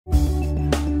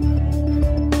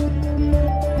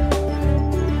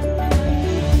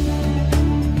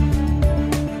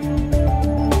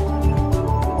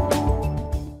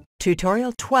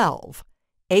Tutorial 12,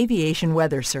 Aviation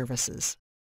Weather Services.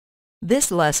 This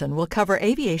lesson will cover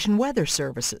aviation weather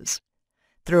services.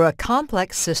 Through a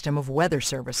complex system of weather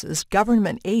services,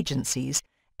 government agencies,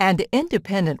 and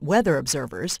independent weather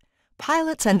observers,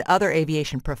 pilots and other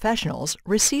aviation professionals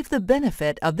receive the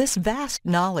benefit of this vast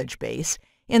knowledge base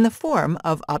in the form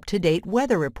of up-to-date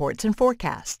weather reports and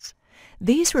forecasts.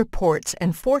 These reports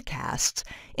and forecasts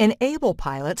enable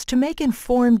pilots to make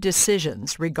informed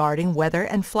decisions regarding weather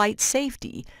and flight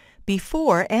safety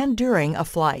before and during a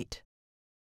flight.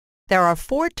 There are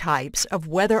 4 types of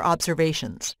weather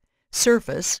observations: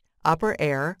 surface, upper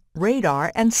air,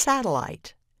 radar, and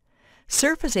satellite.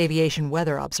 Surface aviation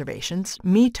weather observations,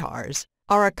 METARs,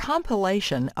 are a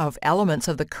compilation of elements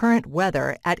of the current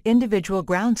weather at individual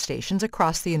ground stations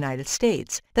across the United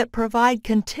States that provide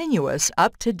continuous,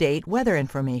 up-to-date weather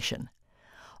information.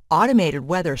 Automated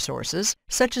weather sources,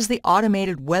 such as the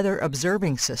Automated Weather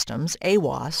Observing Systems,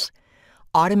 AWOS,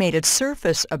 Automated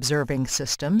Surface Observing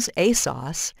Systems,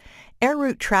 ASOS, Air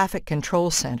Route Traffic Control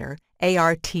Center,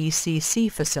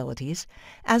 ARTCC facilities,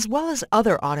 as well as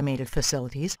other automated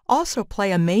facilities, also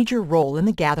play a major role in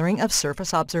the gathering of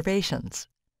surface observations.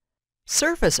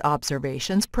 Surface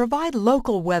observations provide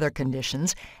local weather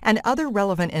conditions and other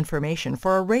relevant information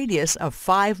for a radius of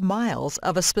 5 miles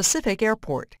of a specific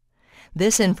airport.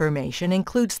 This information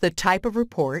includes the type of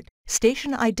report,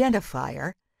 station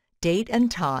identifier, date and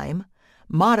time,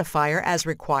 modifier as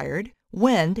required,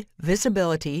 wind,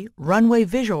 visibility, runway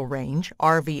visual range,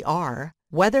 RVR,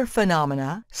 weather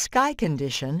phenomena, sky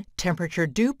condition, temperature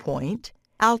dew point,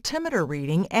 altimeter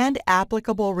reading, and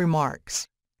applicable remarks.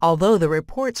 Although the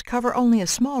reports cover only a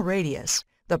small radius,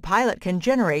 the pilot can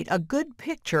generate a good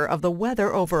picture of the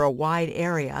weather over a wide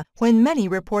area when many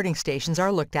reporting stations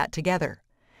are looked at together.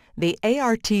 The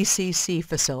ARTCC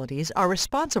facilities are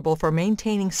responsible for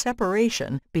maintaining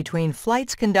separation between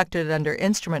flights conducted under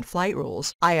Instrument Flight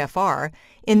Rules, IFR,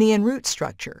 in the en route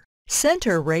structure.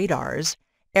 Center radars,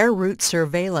 Air Route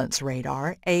Surveillance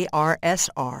Radar,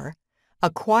 ARSR,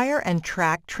 acquire and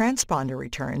track transponder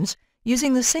returns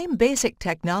using the same basic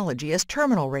technology as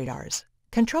terminal radars.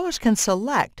 Controllers can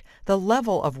select the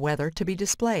level of weather to be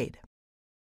displayed.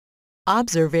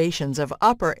 Observations of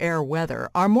upper air weather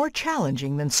are more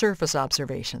challenging than surface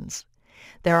observations.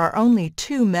 There are only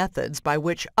 2 methods by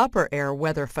which upper air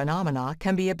weather phenomena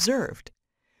can be observed: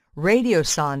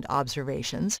 radiosonde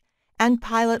observations and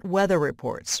pilot weather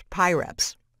reports,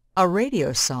 PIREPs. A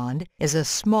radiosonde is a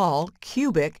small,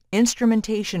 cubic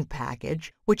instrumentation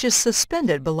package which is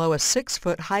suspended below a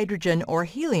 6-foot hydrogen or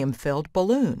helium-filled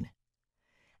balloon.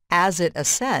 As it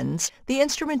ascends, the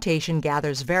instrumentation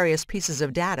gathers various pieces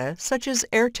of data such as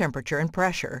air temperature and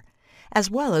pressure, as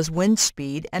well as wind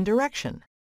speed and direction.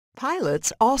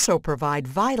 Pilots also provide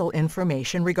vital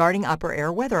information regarding upper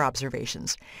air weather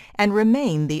observations and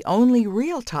remain the only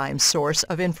real-time source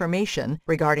of information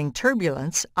regarding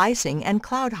turbulence, icing, and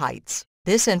cloud heights.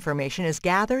 This information is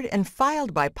gathered and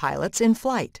filed by pilots in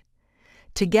flight.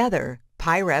 Together,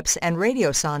 PIREPs and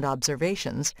radiosonde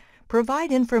observations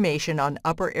provide information on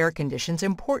upper air conditions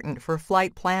important for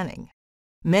flight planning.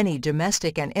 Many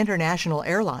domestic and international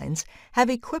airlines have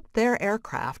equipped their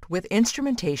aircraft with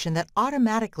instrumentation that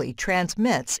automatically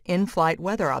transmits in-flight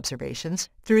weather observations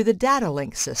through the data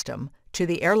link system to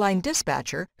the airline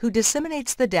dispatcher, who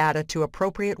disseminates the data to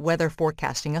appropriate weather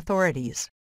forecasting authorities.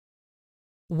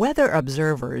 Weather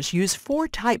observers use 4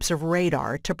 types of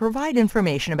radar to provide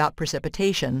information about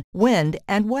precipitation, wind,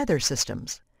 and weather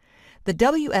systems. The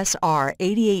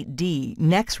WSR-88D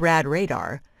NEXRAD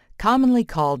radar, commonly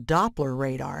called Doppler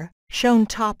radar, shown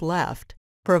top left,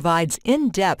 provides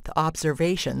in-depth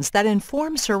observations that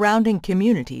inform surrounding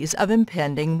communities of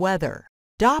impending weather.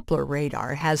 Doppler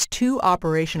radar has 2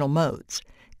 operational modes: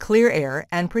 clear air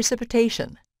and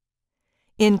precipitation.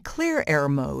 In clear air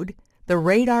mode, the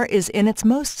radar is in its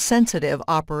most sensitive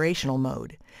operational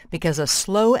mode because a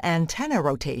slow antenna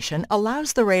rotation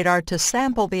allows the radar to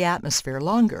sample the atmosphere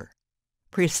longer.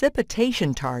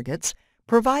 Precipitation targets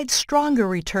provide stronger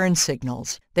return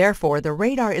signals. Therefore, the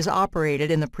radar is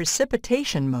operated in the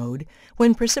precipitation mode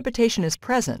when precipitation is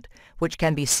present, which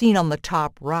can be seen on the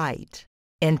top right.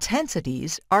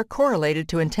 Intensities are correlated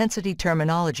to intensity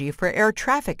terminology for air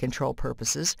traffic control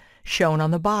purposes, shown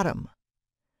on the bottom.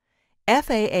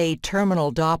 FAA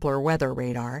Terminal Doppler Weather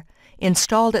Radar,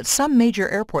 installed at some major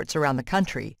airports around the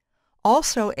country,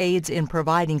 also aids in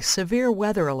providing severe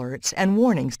weather alerts and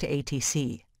warnings to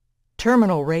ATC.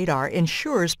 Terminal radar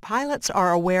ensures pilots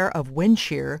are aware of wind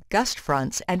shear, gust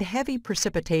fronts, and heavy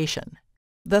precipitation.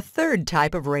 The 3rd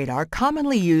type of radar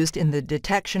commonly used in the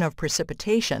detection of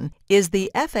precipitation is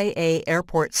the FAA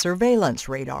Airport Surveillance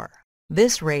Radar.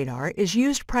 This radar is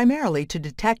used primarily to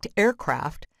detect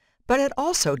aircraft, but it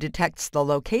also detects the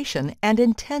location and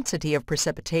intensity of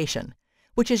precipitation,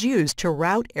 which is used to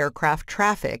route aircraft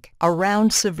traffic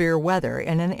around severe weather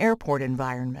in an airport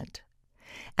environment.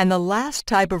 And the last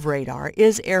type of radar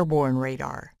is airborne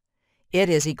radar. It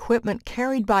is equipment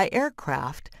carried by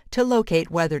aircraft to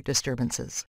locate weather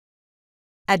disturbances.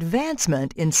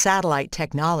 Advancement in satellite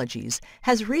technologies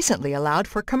has recently allowed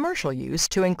for commercial use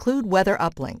to include weather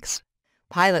uplinks.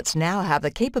 Pilots now have the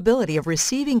capability of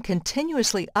receiving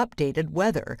continuously updated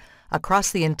weather across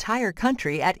the entire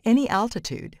country at any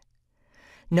altitude.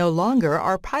 No longer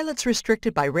are pilots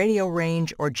restricted by radio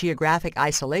range or geographic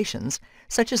isolations,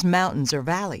 such as mountains or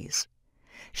valleys.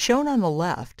 Shown on the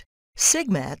left,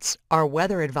 SIGMETs are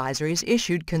weather advisories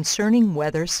issued concerning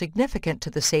weather significant to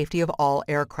the safety of all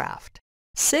aircraft.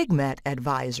 SIGMET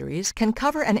advisories can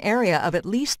cover an area of at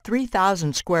least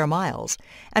 3,000 square miles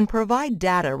and provide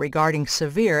data regarding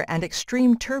severe and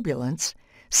extreme turbulence,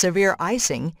 severe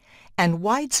icing, and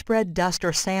widespread dust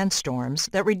or sandstorms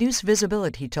that reduce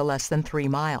visibility to less than 3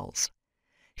 miles.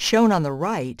 Shown on the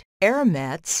right,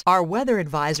 AirMets are weather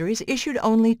advisories issued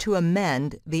only to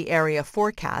amend the area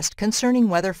forecast concerning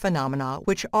weather phenomena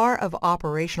which are of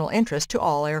operational interest to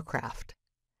all aircraft.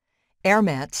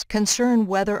 AirMets concern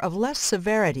weather of less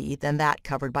severity than that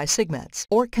covered by SIGMETs,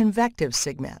 or convective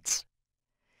SIGMETs.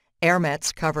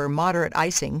 AirMets cover moderate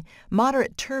icing,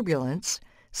 moderate turbulence,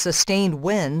 sustained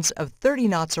winds of 30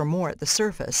 knots or more at the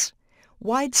surface,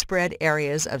 widespread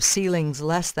areas of ceilings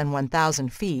less than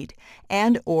 1,000 feet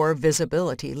and/or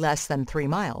visibility less than 3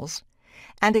 miles,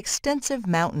 and extensive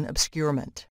mountain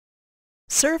obscurement.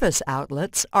 Service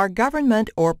outlets are government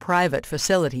or private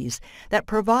facilities that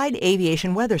provide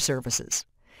aviation weather services.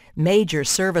 Major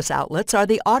service outlets are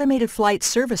the Automated Flight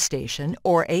Service Station,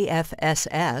 or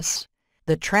AFSS,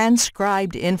 the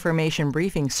Transcribed Information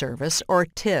Briefing Service, or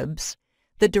TIBS,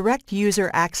 the Direct User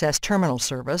Access Terminal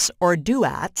Service, or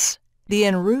DUATS, the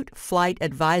En route Flight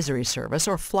Advisory Service,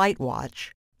 or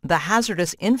FlightWatch, the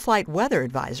Hazardous In-Flight Weather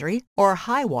Advisory, or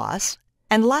HIWAS,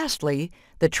 and lastly,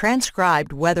 the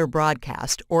Transcribed Weather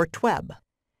Broadcast, or TWEB.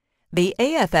 The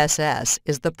AFSS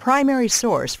is the primary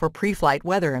source for pre-flight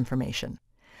weather information.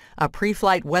 A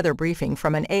pre-flight weather briefing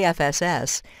from an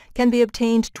AFSS can be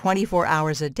obtained 24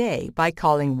 hours a day by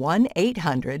calling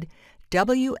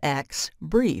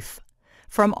 1-800-WX-BRIEF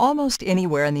from almost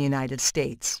anywhere in the United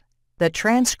States. The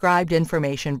Transcribed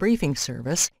Information Briefing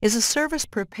Service is a service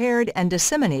prepared and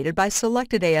disseminated by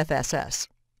selected AFSS.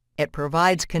 It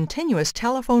provides continuous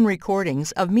telephone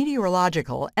recordings of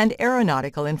meteorological and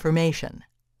aeronautical information.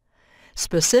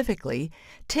 Specifically,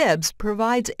 TIBS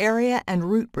provides area and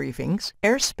route briefings,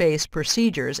 airspace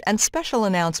procedures, and special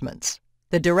announcements.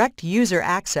 The Direct User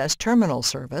Access Terminal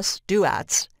Service,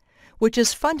 DUATS, which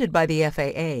is funded by the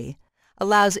FAA,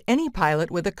 allows any pilot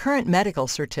with a current medical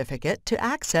certificate to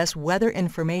access weather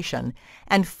information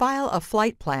and file a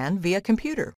flight plan via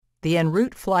computer. The En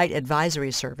route Flight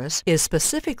Advisory Service is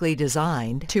specifically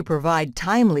designed to provide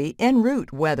timely en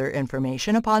route weather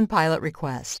information upon pilot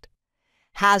request.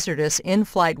 Hazardous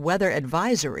In-Flight Weather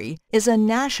Advisory is a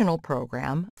national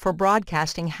program for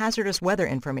broadcasting hazardous weather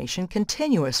information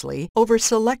continuously over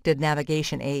selected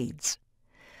navigation aids.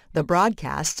 The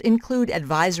broadcasts include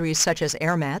advisories such as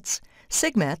AirMets,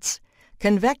 SIGMETs,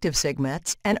 convective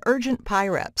SIGMETs, and urgent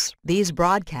PIREPs. These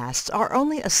broadcasts are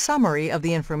only a summary of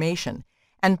the information,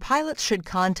 and pilots should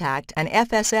contact an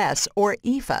FSS or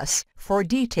EFUS for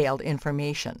detailed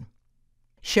information.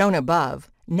 Shown above,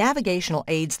 navigational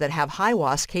aids that have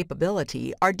HIWAS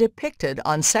capability are depicted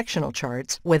on sectional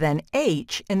charts with an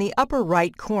H in the upper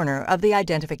right corner of the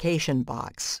identification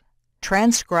box.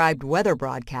 Transcribed weather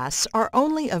broadcasts are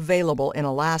only available in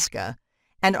Alaska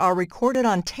and are recorded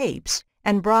on tapes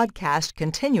and broadcast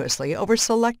continuously over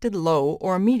selected low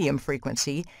or medium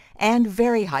frequency and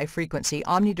very high frequency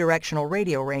omnidirectional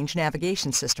radio range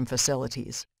navigation system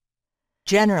facilities.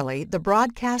 Generally, the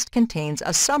broadcast contains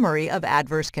a summary of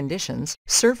adverse conditions,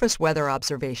 surface weather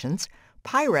observations,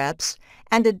 PIREPs,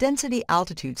 and a density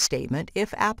altitude statement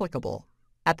if applicable.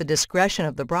 At the discretion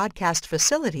of the broadcast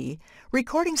facility,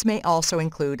 recordings may also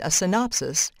include a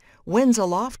synopsis, winds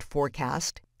aloft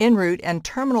forecast, en route and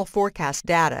terminal forecast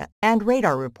data, and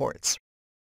radar reports.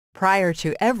 Prior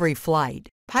to every flight,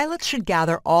 pilots should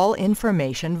gather all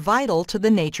information vital to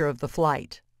the nature of the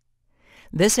flight.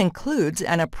 This includes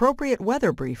an appropriate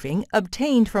weather briefing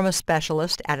obtained from a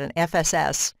specialist at an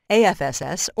FSS,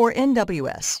 AFSS, or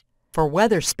NWS. For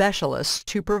weather specialists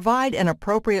to provide an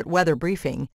appropriate weather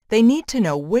briefing, they need to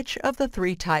know which of the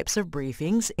 3 types of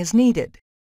briefings is needed: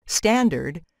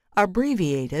 standard,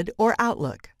 abbreviated, or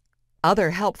Outlook.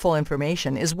 Other helpful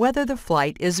information is whether the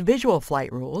flight is Visual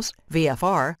Flight Rules,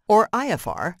 VFR, or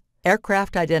IFR,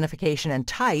 aircraft identification and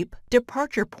type,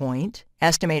 departure point,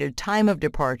 estimated time of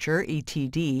departure,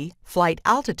 ETD, flight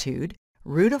altitude,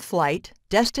 route of flight,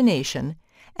 destination,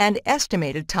 and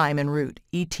estimated time en route,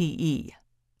 ETE.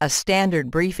 A standard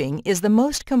briefing is the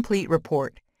most complete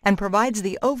report and provides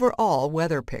the overall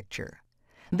weather picture.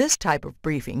 This type of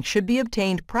briefing should be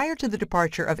obtained prior to the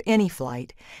departure of any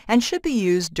flight and should be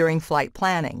used during flight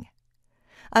planning.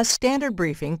 A standard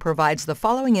briefing provides the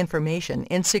following information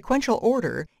in sequential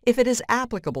order if it is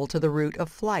applicable to the route of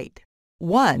flight.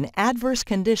 1. Adverse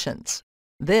conditions.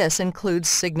 This includes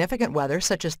significant weather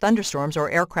such as thunderstorms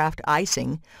or aircraft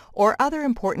icing, or other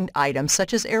important items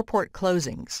such as airport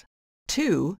closings.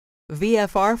 2.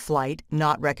 VFR flight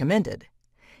not recommended.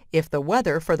 If the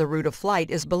weather for the route of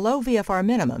flight is below VFR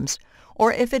minimums,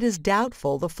 or if it is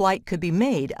doubtful the flight could be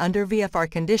made under VFR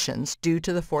conditions due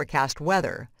to the forecast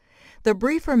weather, the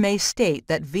briefer may state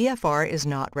that VFR is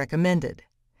not recommended.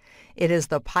 It is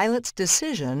the pilot's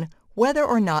decision whether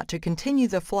or not to continue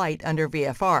the flight under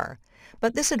VFR,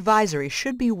 but this advisory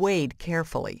should be weighed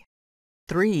carefully.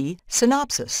 3.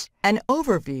 Synopsis, an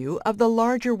overview of the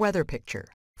larger weather picture.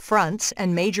 Fronts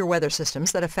and major weather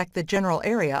systems that affect the general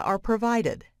area are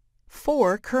provided.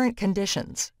 4. Current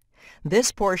conditions.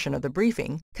 This portion of the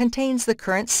briefing contains the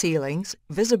current ceilings,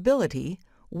 visibility,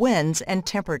 winds, and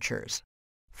temperatures.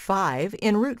 5.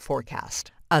 En route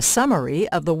forecast. A summary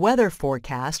of the weather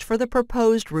forecast for the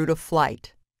proposed route of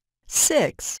flight.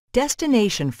 6.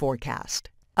 Destination forecast.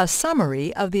 A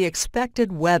summary of the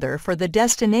expected weather for the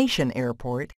destination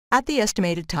airport at the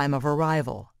estimated time of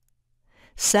arrival.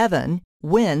 7.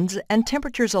 Winds and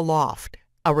temperatures aloft.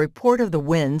 A report of the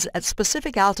winds at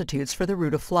specific altitudes for the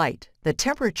route of flight. The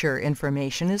temperature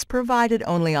information is provided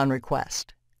only on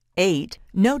request. 8.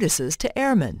 Notices to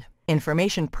airmen.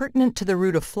 Information pertinent to the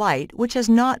route of flight which has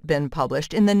not been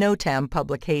published in the NOTAM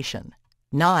publication.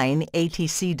 9.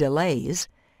 ATC delays.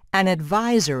 An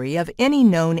advisory of any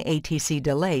known ATC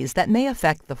delays that may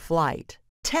affect the flight.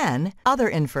 10. Other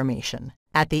information.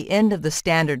 At the end of the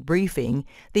standard briefing,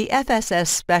 the FSS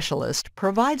specialist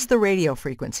provides the radio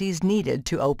frequencies needed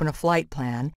to open a flight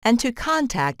plan and to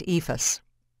contact EFS.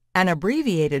 An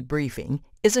abbreviated briefing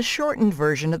is a shortened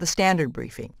version of the standard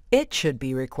briefing. It should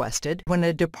be requested when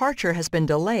a departure has been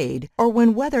delayed or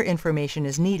when weather information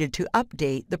is needed to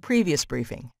update the previous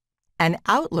briefing. An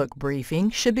Outlook briefing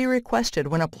should be requested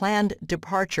when a planned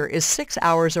departure is 6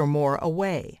 hours or more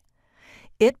away.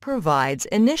 It provides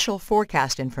initial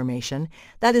forecast information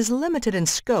that is limited in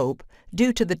scope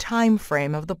due to the time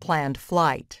frame of the planned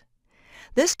flight.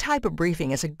 This type of briefing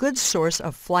is a good source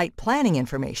of flight planning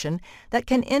information that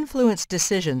can influence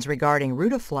decisions regarding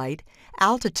route of flight,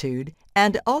 altitude,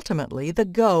 and ultimately the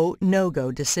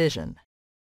go/no-go decision.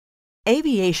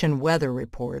 Aviation weather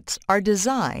reports are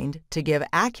designed to give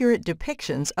accurate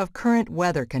depictions of current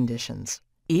weather conditions.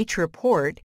 Each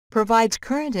report provides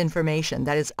current information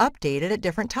that is updated at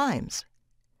different times.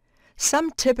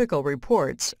 Some typical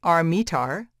reports are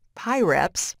METAR,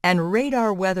 PIREPS, and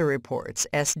Radar Weather Reports,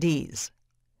 SDs.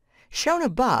 Shown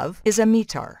above is a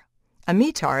METAR. A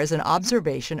METAR is an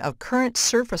observation of current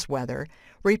surface weather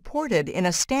reported in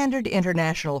a standard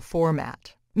international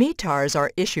format. METARs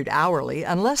are issued hourly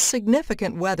unless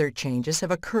significant weather changes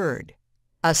have occurred.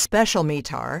 A special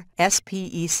METAR,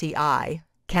 SPECI,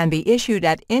 can be issued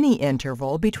at any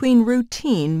interval between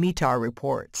routine METAR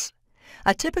reports.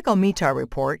 A typical METAR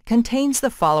report contains the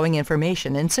following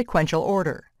information in sequential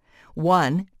order.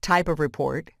 1. Type of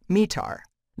report, METAR.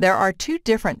 There are 2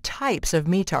 different types of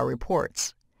METAR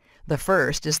reports. The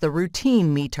first is the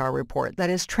routine METAR report that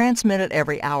is transmitted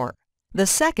every hour. The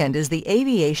second is the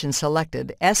Aviation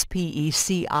Selected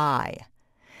SPECI.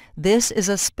 This is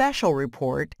a special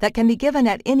report that can be given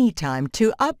at any time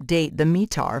to update the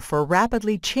METAR for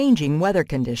rapidly changing weather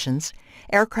conditions,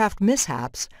 aircraft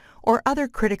mishaps, or other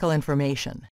critical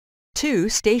information. 2.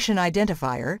 Station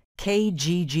Identifier,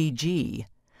 KGGG,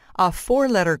 a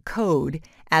 4-letter code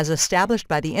as established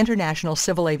by the International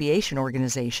Civil Aviation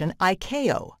Organization,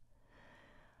 ICAO.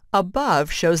 Above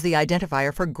shows the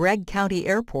identifier for Gregg County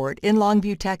Airport in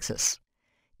Longview, Texas,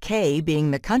 K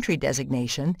being the country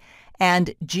designation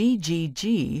and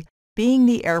GGG being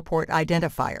the airport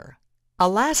identifier.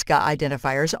 Alaska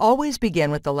identifiers always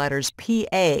begin with the letters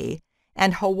PA,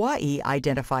 and Hawaii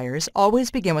identifiers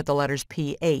always begin with the letters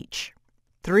PH.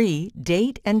 3.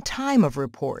 Date and time of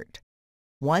report,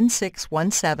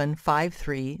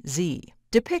 161753Z,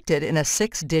 depicted in a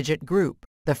 6-digit group.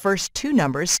 The first 2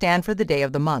 numbers stand for the day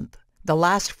of the month. The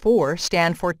last 4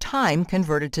 stand for time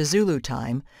converted to Zulu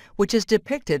time, which is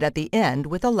depicted at the end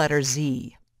with the letter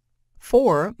Z.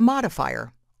 4.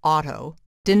 Modifier, auto,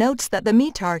 denotes that the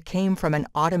METAR came from an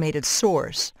automated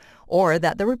source or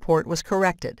that the report was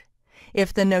corrected.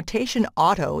 If the notation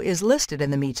auto is listed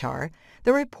in the METAR,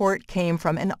 the report came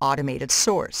from an automated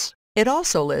source. It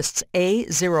also lists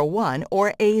A01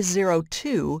 or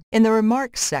A02 in the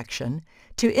remarks section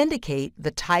to indicate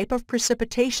the type of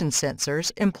precipitation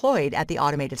sensors employed at the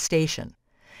automated station.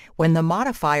 When the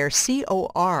modifier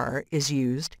COR is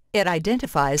used, it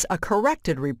identifies a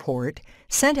corrected report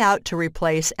sent out to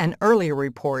replace an earlier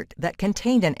report that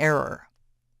contained an error.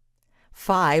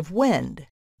 5. Wind,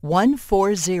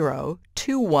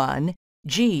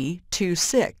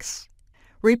 14021G26.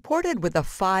 Reported with a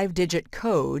 5-digit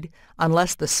code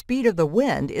unless the speed of the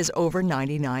wind is over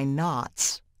 99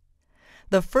 knots.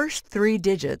 The first 3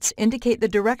 digits indicate the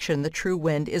direction the true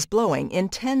wind is blowing in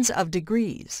tens of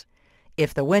degrees.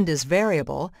 If the wind is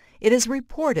variable, it is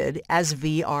reported as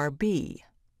VRB.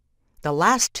 The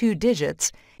last 2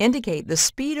 digits indicate the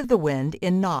speed of the wind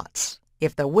in knots.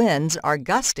 If the winds are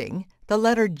gusting, the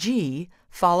letter G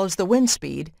follows the wind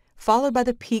speed, followed by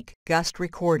the peak gust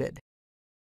recorded.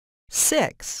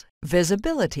 6.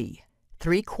 Visibility,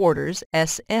 3/4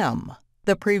 SM.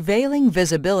 The prevailing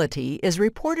visibility is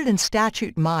reported in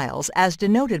statute miles as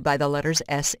denoted by the letters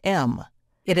SM.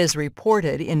 It is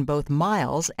reported in both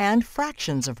miles and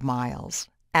fractions of miles.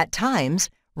 At times,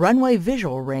 runway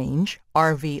visual range,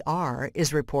 RVR,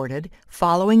 is reported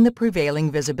following the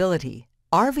prevailing visibility.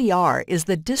 RVR is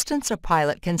the distance a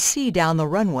pilot can see down the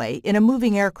runway in a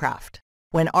moving aircraft.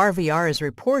 When RVR is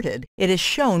reported, it is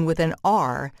shown with an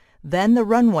R, then the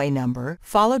runway number,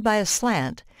 followed by a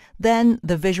slant, then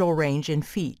the visual range in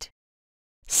feet.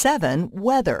 7.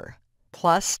 Weather,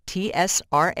 plus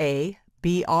TSRA-BR,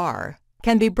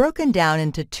 can be broken down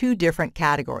into 2 different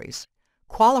categories,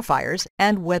 qualifiers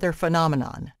and weather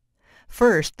phenomenon.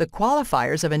 First, the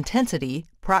qualifiers of intensity,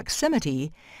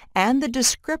 proximity, and the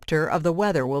descriptor of the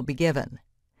weather will be given.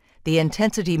 The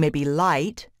intensity may be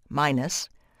light, minus,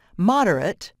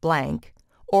 moderate, blank,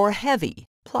 or heavy,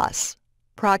 plus.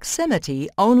 Proximity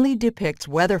only depicts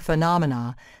weather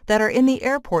phenomena that are in the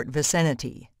airport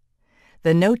vicinity.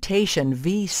 The notation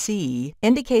VC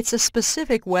indicates a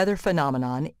specific weather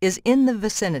phenomenon is in the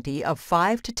vicinity of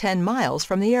 5 to 10 miles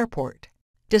from the airport.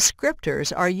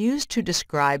 Descriptors are used to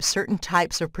describe certain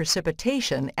types of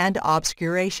precipitation and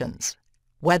obscurations.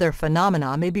 Weather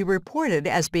phenomena may be reported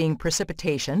as being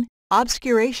precipitation,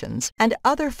 obscurations, and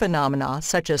other phenomena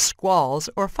such as squalls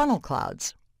or funnel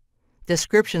clouds.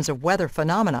 Descriptions of weather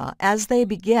phenomena as they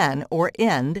begin or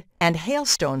end and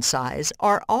hailstone size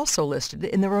are also listed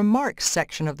in the remarks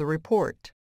section of the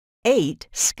report. 8.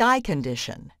 Sky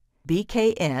condition,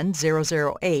 BKN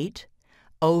 008,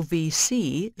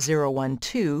 OVC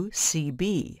 012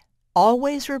 CB,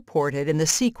 always reported in the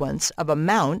sequence of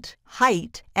amount,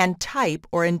 height, and type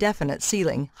or indefinite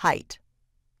ceiling height.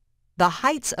 The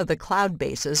heights of the cloud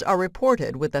bases are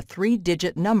reported with a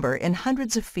 3-digit number in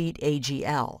hundreds of feet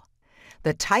AGL.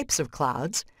 The types of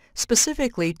clouds,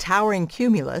 specifically towering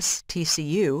cumulus,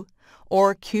 TCU,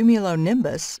 or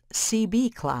cumulonimbus,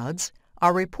 CB clouds,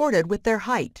 are reported with their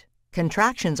height.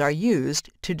 Contractions are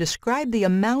used to describe the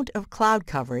amount of cloud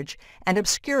coverage and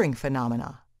obscuring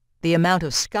phenomena. The amount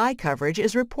of sky coverage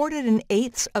is reported in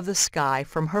eighths of the sky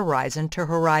from horizon to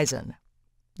horizon.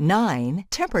 9.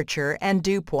 Temperature and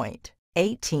dew point,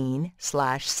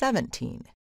 18/17.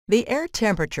 The air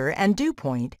temperature and dew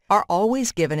point are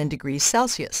always given in degrees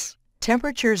Celsius.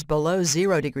 Temperatures below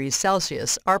 0 degrees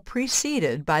Celsius are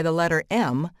preceded by the letter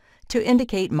M to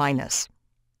indicate minus.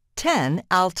 10.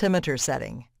 Altimeter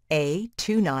setting,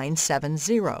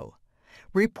 A2970.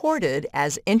 Reported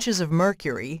as inches of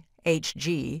mercury,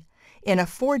 Hg, in a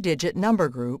 4-digit number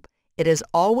group, it is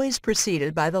always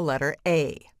preceded by the letter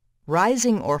A.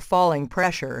 Rising or falling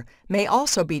pressure may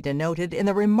also be denoted in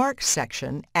the remarks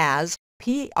section as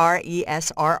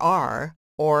PRESRR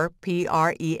or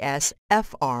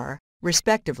PRESFR,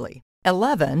 respectively.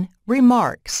 11.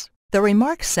 Remarks. The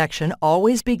remarks section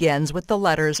always begins with the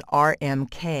letters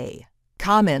RMK.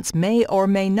 Comments may or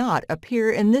may not appear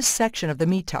in this section of the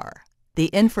METAR. The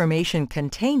information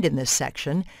contained in this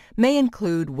section may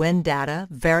include wind data,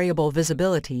 variable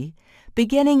visibility,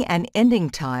 beginning and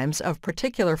ending times of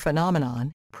particular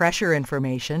phenomenon, pressure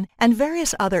information, and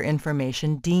various other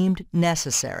information deemed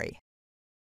necessary.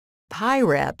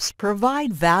 PIREPs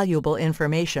provide valuable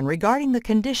information regarding the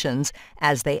conditions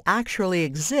as they actually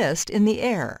exist in the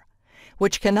air,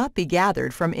 which cannot be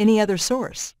gathered from any other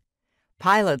source.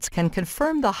 Pilots can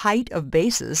confirm the height of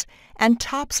bases and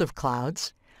tops of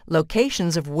clouds,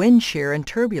 locations of wind shear and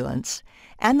turbulence,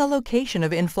 and the location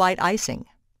of in-flight icing.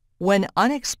 When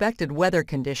unexpected weather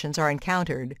conditions are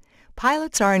encountered,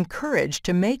 pilots are encouraged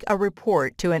to make a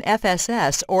report to an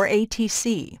FSS or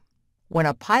ATC. When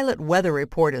a pilot weather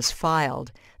report is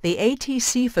filed, the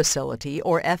ATC facility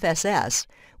or FSS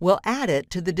will add it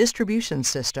to the distribution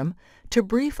system to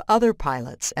brief other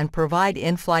pilots and provide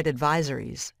in-flight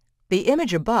advisories. The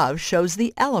image above shows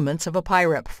the elements of a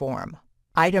PIREP form.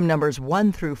 Item numbers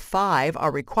 1 through 5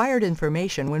 are required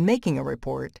information when making a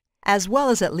report, as well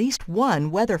as at least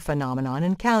one weather phenomenon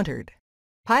encountered.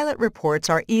 Pilot reports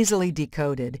are easily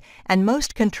decoded, and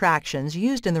most contractions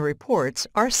used in the reports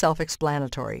are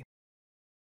self-explanatory.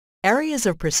 Areas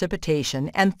of precipitation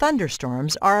and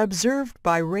thunderstorms are observed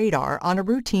by radar on a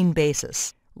routine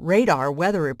basis. Radar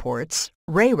weather reports,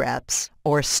 RAREPs,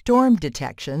 or storm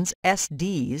detections,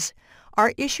 SDs,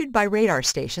 are issued by radar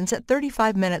stations at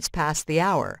 35 minutes past the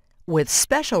hour, with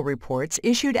special reports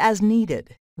issued as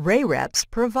needed. RAREPs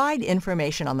provide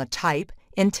information on the type,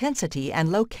 intensity,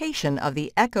 and location of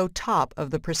the echo top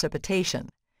of the precipitation,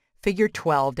 Figure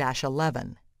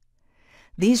 12-11.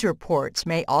 These reports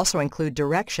may also include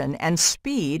direction and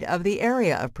speed of the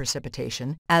area of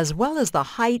precipitation, as well as the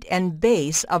height and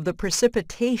base of the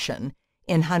precipitation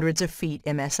in hundreds of feet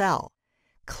MSL.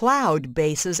 Cloud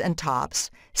bases and tops,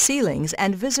 ceilings,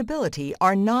 and visibility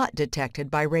are not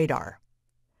detected by radar.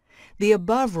 The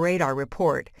above radar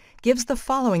report gives the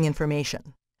following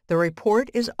information. The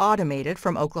report is automated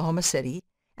from Oklahoma City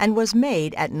and was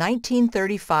made at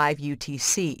 1935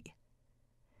 UTC.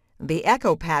 The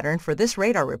echo pattern for this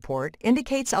radar report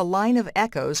indicates a line of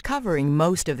echoes covering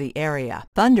most of the area.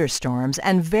 Thunderstorms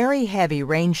and very heavy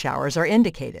rain showers are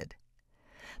indicated.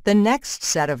 The next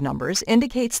set of numbers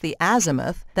indicates the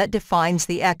azimuth that defines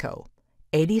the echo,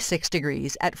 86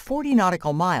 degrees at 40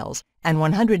 nautical miles and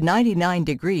 199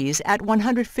 degrees at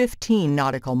 115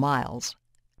 nautical miles.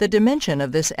 The dimension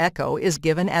of this echo is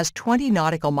given as 20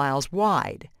 nautical miles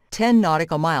wide, 10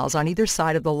 nautical miles on either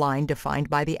side of the line defined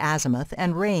by the azimuth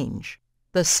and range.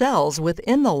 The cells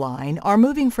within the line are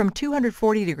moving from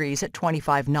 240 degrees at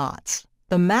 25 knots.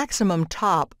 The maximum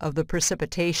top of the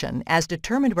precipitation, as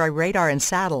determined by radar and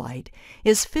satellite,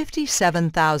 is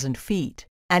 57,000 feet,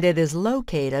 and it is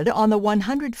located on the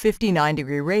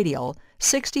 159-degree radial,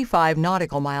 65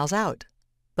 nautical miles out.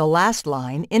 The last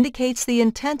line indicates the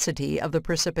intensity of the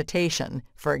precipitation.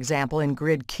 For example, in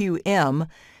grid QM,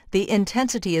 the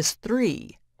intensity is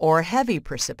 3, or heavy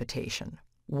precipitation.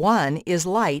 1 is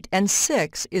light and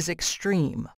 6 is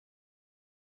extreme.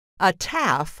 A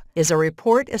TAF is a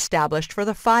report established for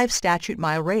the 5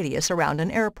 statute-mile radius around an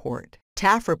airport.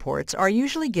 TAF reports are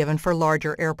usually given for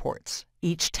larger airports.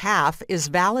 Each TAF is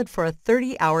valid for a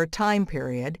 30-hour time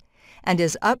period and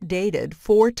is updated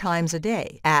 4 times a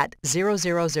day at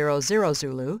 0000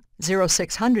 Zulu,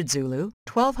 0600 Zulu,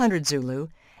 1200 Zulu,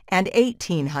 and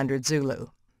 1800 Zulu.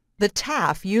 The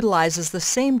TAF utilizes the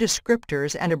same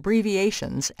descriptors and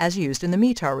abbreviations as used in the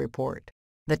METAR report.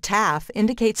 The TAF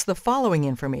indicates the following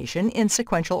information in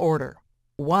sequential order.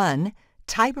 1.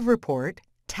 Type of report,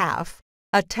 TAF.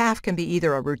 A TAF can be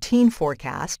either a routine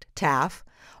forecast, TAF,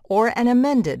 or an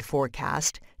amended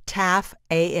forecast, TAF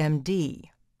AMD.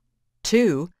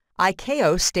 2.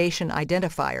 ICAO Station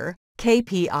Identifier,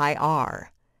 KPIR.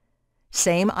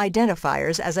 Same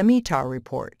identifiers as a METAR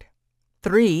report.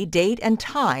 3. Date and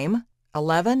time,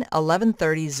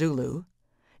 11:11:30 Zulu.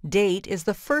 Date is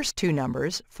the first 2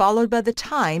 numbers, followed by the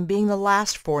time being the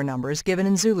last 4 numbers given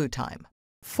in Zulu time.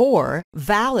 4.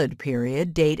 Valid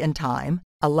period, date and time,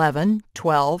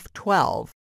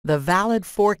 11:12:12. The valid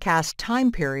forecast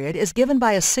time period is given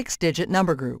by a 6-digit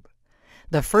number group.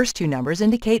 The first 2 numbers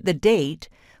indicate the date,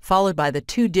 followed by the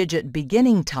 2-digit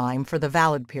beginning time for the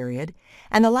valid period,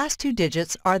 and the last 2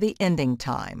 digits are the ending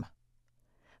time.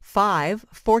 5.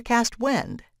 Forecast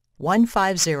wind,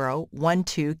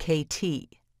 15012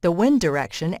 KT. The wind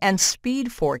direction and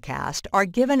speed forecast are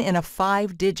given in a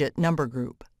 5-digit number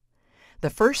group. The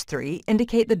first 3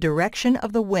 indicate the direction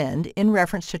of the wind in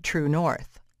reference to true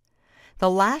north.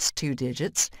 The last 2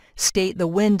 digits state the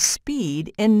wind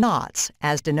speed in knots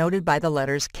as denoted by the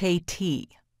letters KT.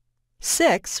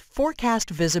 6. Forecast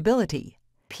visibility,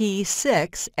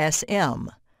 P6SM,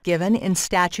 given in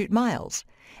statute miles,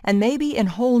 and may be in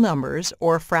whole numbers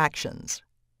or fractions.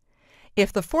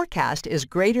 If the forecast is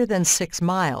greater than 6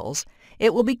 miles,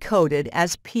 it will be coded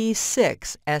as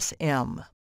P6SM.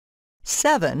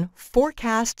 7.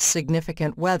 Forecast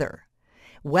significant weather.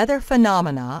 Weather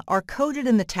phenomena are coded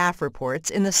in the TAF reports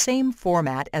in the same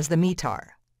format as the METAR.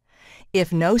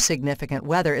 If no significant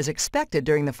weather is expected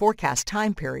during the forecast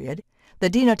time period, the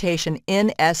denotation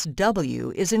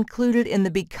NSW is included in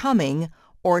the becoming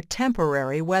or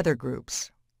temporary weather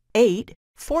groups. 8.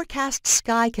 Forecast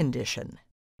sky condition,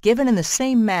 given in the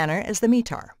same manner as the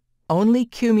METAR. Only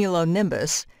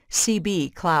cumulonimbus,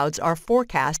 CB, clouds are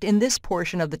forecast in this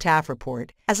portion of the TAF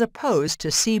report, as opposed to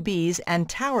CBs and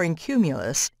towering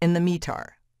cumulus in the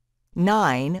METAR.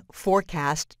 9.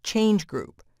 Forecast change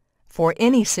group. For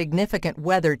any significant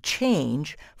weather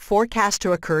change forecast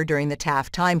to occur during the TAF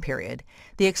time period,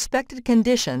 the expected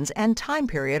conditions and time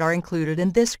period are included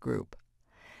in this group.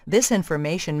 This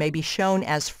information may be shown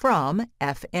as from,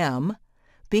 FM,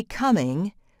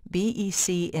 becoming,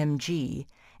 BECMG,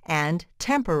 and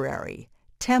temporary,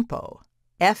 tempo.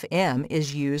 FM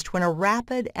is used when a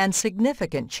rapid and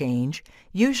significant change,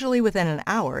 usually within an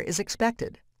hour, is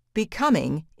expected.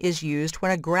 Becoming is used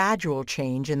when a gradual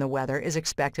change in the weather is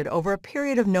expected over a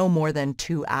period of no more than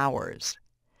 2 hours.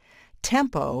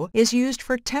 Tempo is used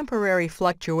for temporary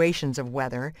fluctuations of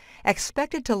weather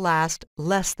expected to last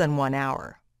less than 1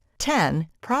 hour. 10.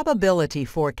 Probability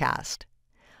forecast.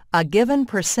 A given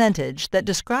percentage that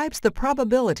describes the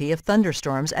probability of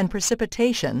thunderstorms and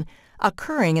precipitation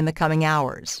occurring in the coming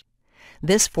hours.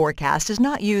 This forecast is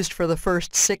not used for the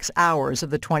first 6 hours of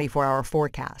the 24-hour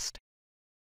forecast.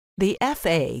 The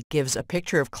FA gives a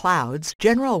picture of clouds,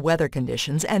 general weather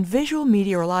conditions, and visual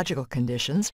meteorological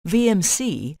conditions,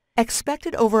 VMC,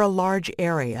 expected over a large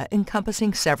area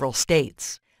encompassing several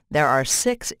states. There are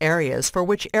 6 areas for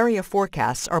which area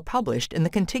forecasts are published in the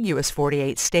contiguous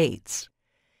 48 states.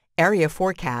 Area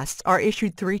forecasts are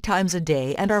issued 3 times a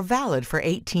day and are valid for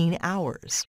 18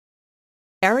 hours.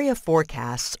 Area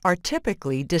forecasts are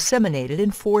typically disseminated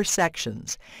in 4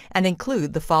 sections and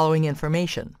include the following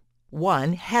information.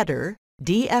 1. Header,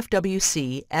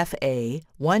 DFWC FA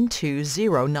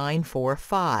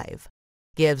 120945.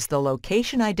 Gives the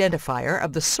location identifier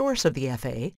of the source of the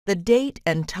FA, the date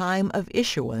and time of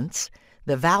issuance,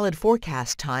 the valid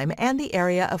forecast time, and the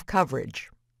area of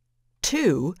coverage.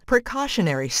 2.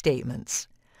 Precautionary statements.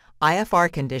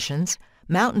 IFR conditions,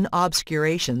 mountain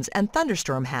obscurations, and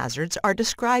thunderstorm hazards are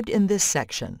described in this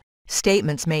section.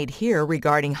 Statements made here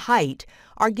regarding height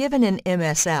are given in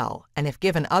MSL, and if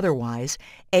given otherwise,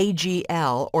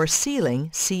 AGL or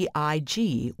ceiling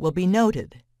CIG will be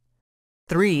noted.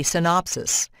 3.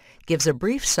 Synopsis gives a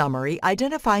brief summary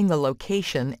identifying the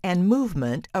location and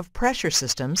movement of pressure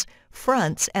systems,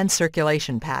 fronts, and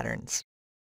circulation patterns.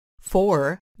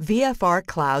 4. VFR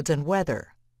clouds and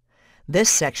weather.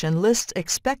 This section lists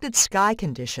expected sky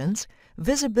conditions,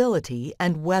 visibility,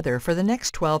 and weather for the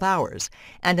next 12 hours,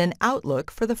 and an outlook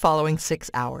for the following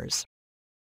 6 hours.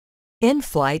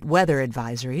 In-flight weather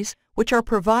advisories, which are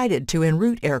provided to en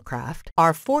route aircraft,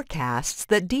 are forecasts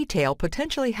that detail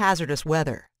potentially hazardous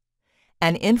weather.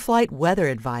 An in-flight weather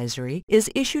advisory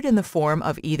is issued in the form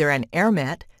of either an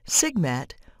AirMet,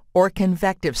 SIGMET, or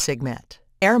convective SIGMET.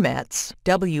 AirMets,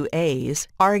 WAs,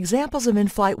 are examples of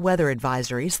in-flight weather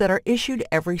advisories that are issued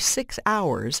every 6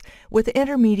 hours with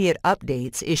intermediate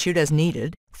updates issued as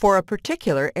needed for a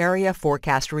particular area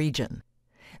forecast region.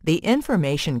 The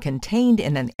information contained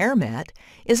in an AirMet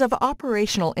is of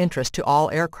operational interest to all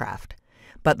aircraft,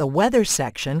 but the weather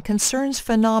section concerns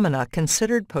phenomena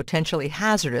considered potentially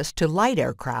hazardous to light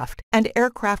aircraft and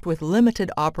aircraft with limited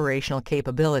operational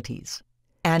capabilities.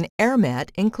 An AirMet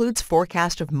includes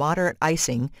forecast of moderate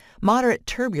icing, moderate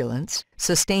turbulence,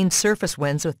 sustained surface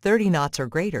winds of 30 knots or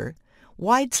greater,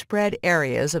 widespread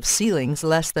areas of ceilings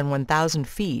less than 1,000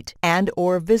 feet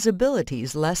and/or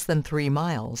visibilities less than 3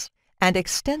 miles, and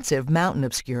extensive mountain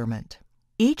obscurement.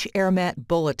 Each AirMet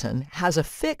bulletin has a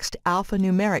fixed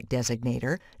alphanumeric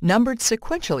designator numbered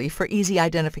sequentially for easy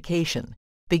identification,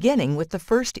 beginning with the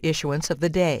first issuance of the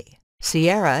day.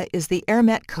 Sierra is the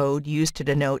AirMet code used to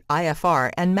denote IFR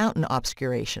and mountain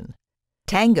obscuration.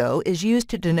 Tango is used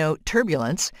to denote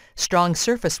turbulence, strong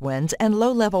surface winds, and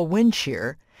low-level wind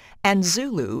shear, and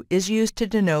Zulu is used to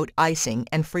denote icing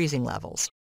and freezing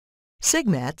levels.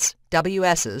 SIGMETs,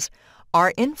 WSs,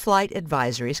 are in-flight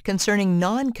advisories concerning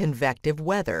non-convective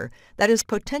weather that is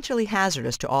potentially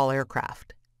hazardous to all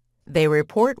aircraft. They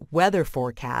report weather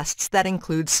forecasts that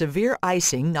include severe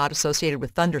icing not associated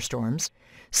with thunderstorms,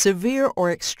 severe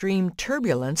or extreme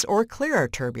turbulence or clear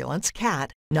turbulence,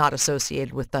 CAT, not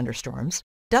associated with thunderstorms,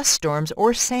 dust storms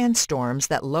or sandstorms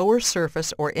that lower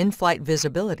surface or in-flight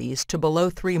visibilities to below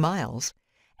 3 miles,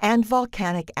 and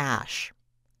volcanic ash.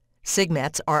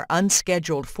 SIGMETs are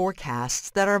unscheduled forecasts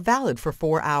that are valid for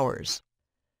 4 hours.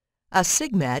 A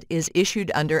SIGMET is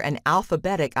issued under an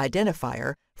alphabetic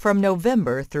identifier from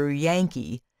November through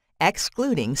Yankee,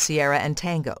 excluding Sierra and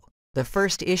Tango. The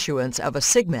first issuance of a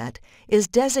SIGMET is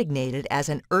designated as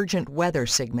an Urgent Weather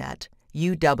SIGMET,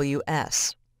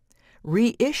 UWS.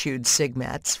 Reissued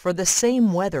SIGMETs for the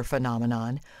same weather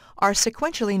phenomenon are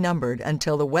sequentially numbered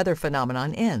until the weather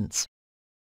phenomenon ends.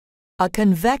 A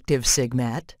convective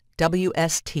SIGMET,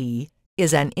 WST,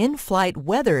 is an in-flight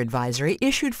weather advisory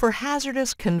issued for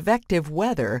hazardous convective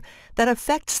weather that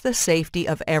affects the safety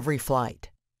of every flight.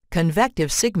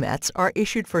 Convective SIGMETs are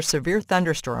issued for severe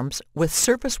thunderstorms with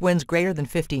surface winds greater than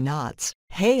 50 knots,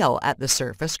 hail at the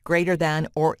surface greater than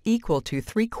or equal to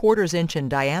 3/4 inch in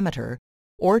diameter,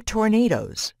 or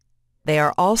tornadoes. They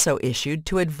are also issued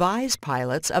to advise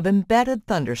pilots of embedded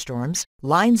thunderstorms,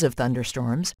 lines of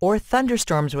thunderstorms, or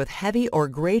thunderstorms with heavy or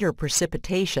greater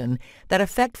precipitation that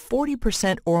affect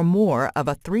 40% or more of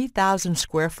a 3,000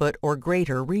 square foot or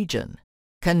greater region.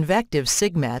 Convective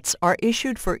SIGMETs are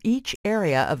issued for each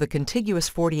area of the contiguous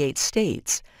 48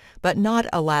 states, but not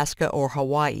Alaska or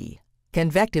Hawaii.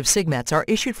 Convective SIGMETs are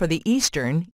issued for the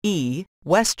eastern, E,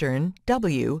 western,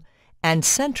 W, and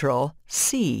central,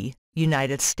 C,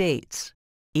 United States.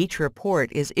 Each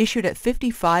report is issued at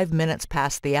 55 minutes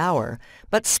past the hour,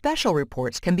 but special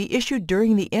reports can be issued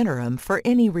during the interim for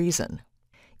any reason.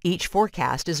 Each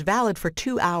forecast is valid for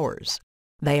 2 hours.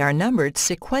 They are numbered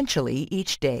sequentially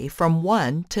each day from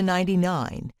 1 to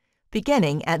 99,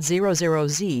 beginning at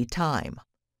 00Z time.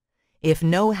 If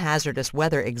no hazardous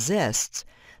weather exists,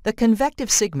 the convective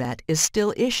SIGMET is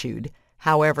still issued,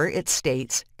 however it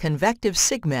states convective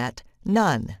SIGMET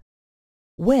none.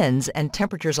 Winds and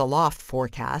temperatures aloft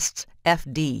forecasts,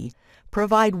 FD,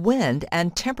 provide wind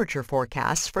and temperature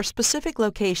forecasts for specific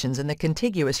locations in the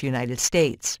contiguous United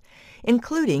States,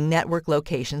 including network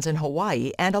locations in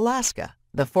Hawaii and Alaska.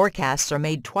 The forecasts are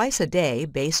made twice a day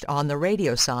based on the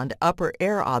radiosonde upper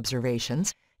air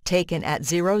observations taken at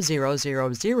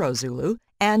 0000 Zulu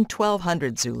and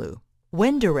 1200 Zulu.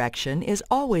 Wind direction is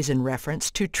always in reference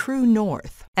to true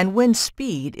north, and wind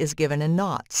speed is given in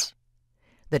knots.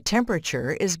 The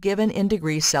temperature is given in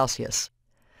degrees Celsius.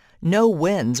 No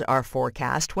winds are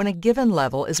forecast when a given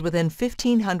level is within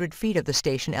 1,500 feet of the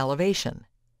station elevation.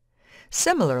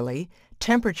 Similarly,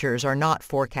 temperatures are not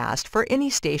forecast for any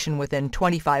station within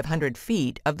 2,500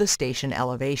 feet of the station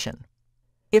elevation.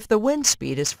 If the wind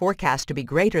speed is forecast to be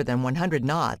greater than 100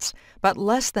 knots, but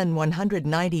less than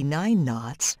 199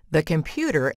 knots, the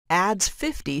computer adds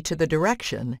 50 to the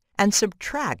direction and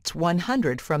subtracts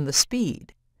 100 from the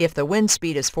speed. If the wind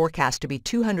speed is forecast to be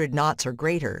 200 knots or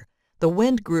greater, the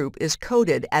wind group is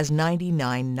coded as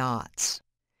 99 knots.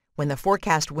 When the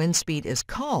forecast wind speed is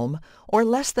calm, or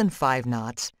less than 5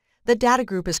 knots, the data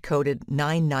group is coded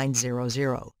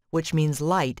 9900, which means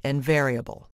light and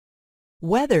variable.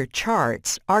 Weather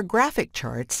charts are graphic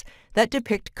charts that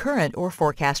depict current or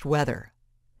forecast weather.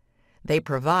 They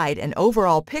provide an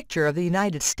overall picture of the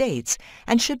United States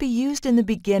and should be used in the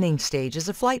beginning stages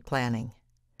of flight planning.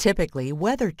 Typically,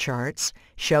 weather charts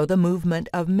show the movement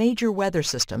of major weather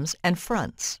systems and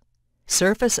fronts.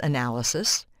 Surface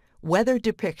analysis, weather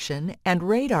depiction, and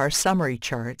radar summary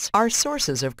charts are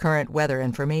sources of current weather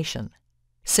information.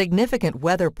 Significant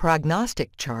weather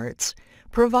prognostic charts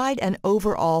provide an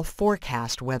overall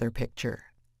forecast weather picture.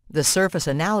 The surface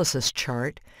analysis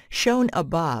chart, shown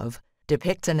above,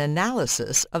 depicts an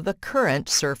analysis of the current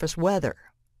surface weather.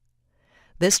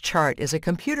 This chart is a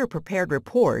computer-prepared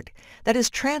report that is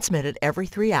transmitted every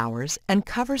 3 hours and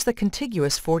covers the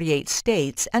contiguous 48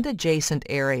 states and adjacent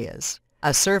areas.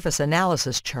 A surface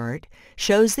analysis chart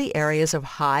shows the areas of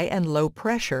high and low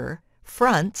pressure,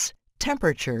 fronts,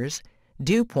 temperatures,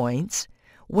 dew points,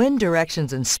 wind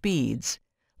directions and speeds,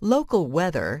 local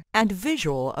weather, and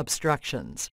visual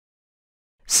obstructions.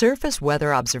 Surface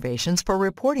weather observations for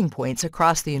reporting points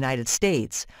across the United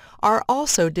States are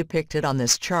also depicted on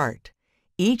this chart.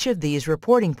 Each of these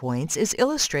reporting points is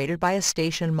illustrated by a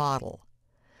station model.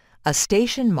 A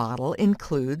station model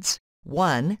includes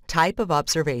 1. Type of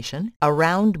observation. A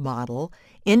round model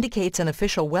indicates an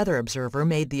official weather observer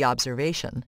made the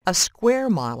observation. A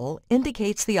square model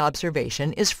indicates the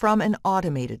observation is from an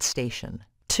automated station.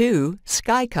 2.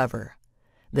 Sky cover.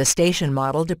 The station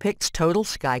model depicts total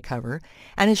sky cover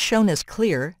and is shown as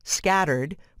clear,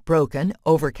 scattered, broken,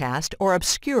 overcast, or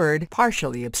obscured,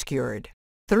 partially obscured.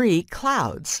 3.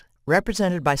 Clouds,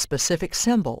 represented by specific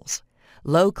symbols.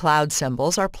 Low cloud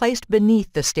symbols are placed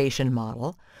beneath the station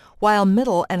model, while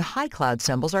middle and high cloud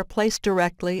symbols are placed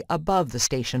directly above the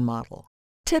station model.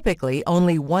 Typically,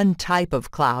 only one type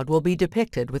of cloud will be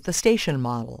depicted with the station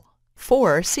model.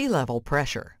 4. Sea level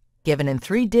pressure, given in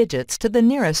 3 digits to the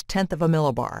nearest tenth of a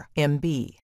millibar,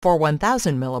 MB. For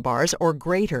 1,000 millibars or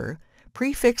greater,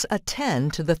 prefix a 10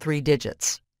 to the 3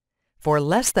 digits. For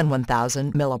less than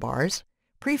 1,000 millibars,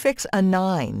 prefix a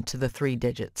 9 to the 3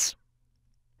 digits.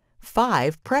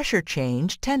 5. Pressure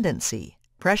change tendency.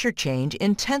 Pressure change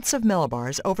in tenths of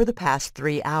millibars over the past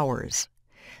 3 hours.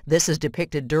 This is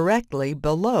depicted directly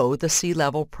below the sea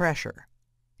level pressure.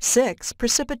 6.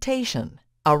 Precipitation.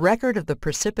 a record of the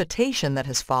precipitation that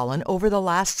has fallen over the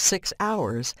last 6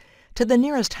 hours to the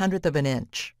nearest hundredth of an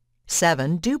inch.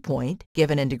 7. Dew point,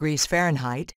 given in degrees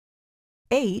Fahrenheit.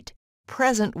 8.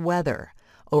 Present weather.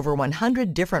 Over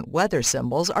 100 different weather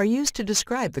symbols are used to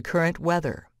describe the current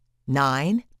weather.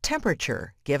 9.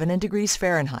 Temperature, given in degrees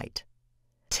Fahrenheit.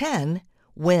 10.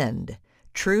 Wind.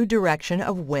 True direction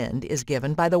of wind is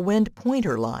given by the wind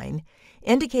pointer line,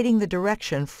 indicating the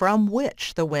direction from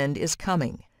which the wind is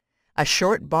coming. A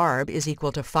short barb is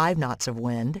equal to 5 knots of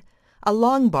wind, a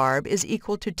long barb is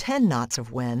equal to 10 knots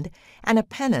of wind, and a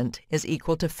pennant is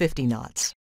equal to 50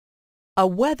 knots. A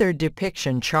weather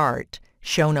depiction chart,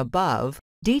 shown above,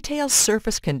 details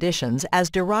surface conditions as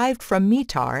derived from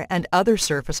METAR and other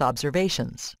surface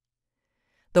observations.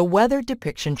 The weather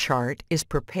depiction chart is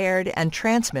prepared and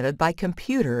transmitted by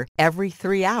computer every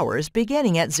 3 hours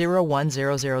beginning at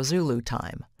 0100 Zulu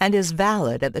time and is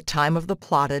valid at the time of the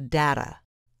plotted data.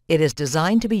 It is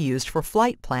designed to be used for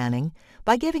flight planning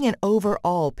by giving an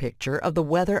overall picture of the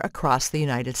weather across the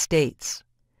United States.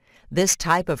 This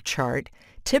type of chart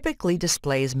typically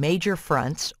displays major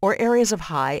fronts or areas of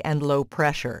high and low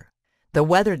pressure. The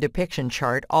weather depiction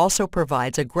chart also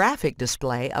provides a graphic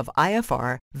display of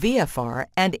IFR, VFR,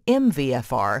 and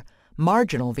MVFR,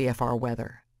 marginal VFR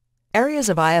weather. Areas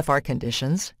of IFR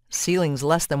conditions, ceilings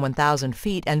less than 1,000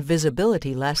 feet and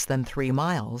visibility less than 3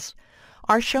 miles,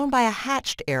 are shown by a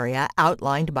hatched area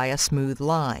outlined by a smooth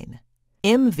line.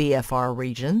 MVFR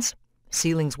regions,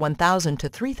 ceilings 1,000 to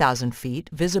 3,000 feet,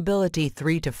 visibility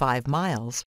 3 to 5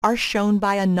 miles, are shown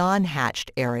by a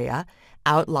non-hatched area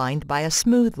outlined by a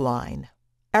smooth line.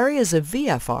 Areas of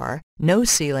VFR, no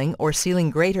ceiling or ceiling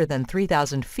greater than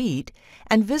 3,000 feet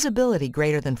and visibility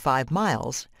greater than 5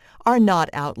 miles, are not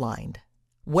outlined.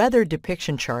 Weather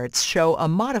depiction charts show a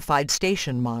modified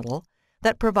station model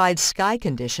that provides sky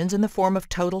conditions in the form of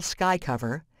total sky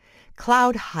cover,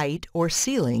 cloud height or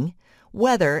ceiling,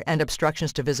 weather and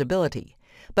obstructions to visibility,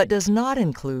 but does not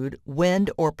include wind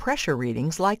or pressure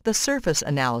readings like the surface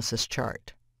analysis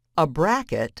chart. A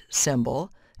bracket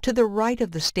symbol to the right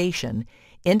of the station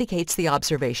indicates the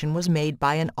observation was made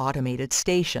by an automated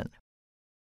station.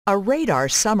 A radar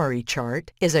summary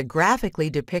chart is a graphically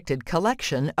depicted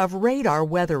collection of radar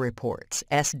weather reports,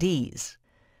 SDs.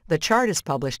 The chart is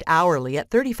published hourly at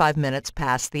 35 minutes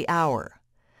past the hour.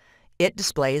 It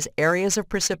displays areas of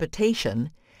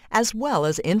precipitation as well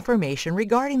as information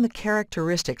regarding the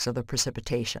characteristics of the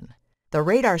precipitation. The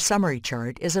radar summary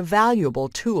chart is a valuable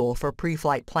tool for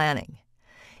pre-flight planning.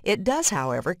 It does,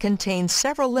 however, contain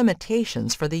several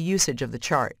limitations for the usage of the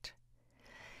chart.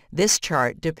 This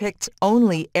chart depicts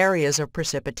only areas of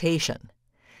precipitation.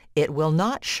 It will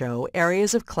not show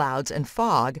areas of clouds and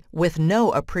fog with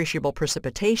no appreciable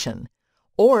precipitation,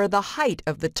 or the height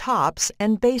of the tops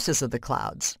and bases of the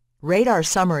clouds. Radar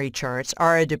summary charts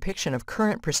are a depiction of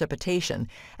current precipitation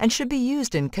and should be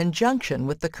used in conjunction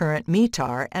with the current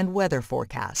METAR and weather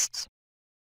forecasts.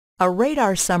 A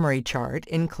radar summary chart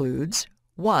includes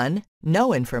 1.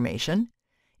 No information.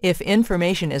 If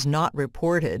information is not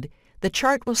reported, the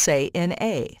chart will say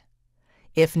NA.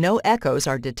 If no echoes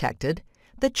are detected,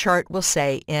 the chart will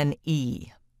say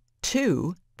NE.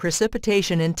 2.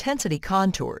 Precipitation intensity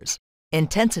contours.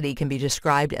 Intensity can be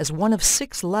described as one of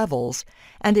 6 levels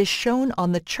and is shown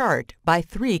on the chart by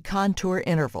 3 contour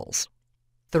intervals.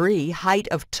 3. Height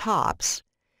of tops.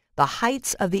 The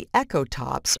heights of the echo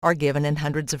tops are given in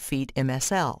hundreds of feet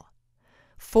MSL.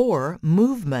 4.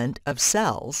 Movement of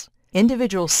cells.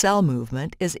 Individual cell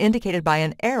movement is indicated by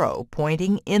an arrow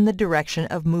pointing in the direction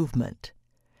of movement.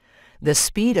 The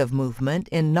speed of movement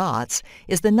in knots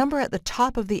is the number at the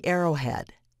top of the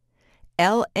arrowhead.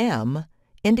 LM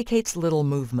indicates little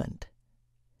movement.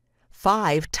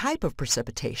 5. Type of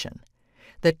precipitation.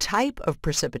 The type of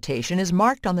precipitation is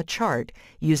marked on the chart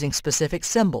using specific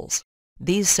symbols.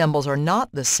 These symbols are not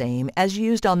the same as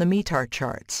used on the METAR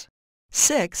charts.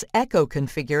 6. Echo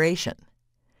configuration.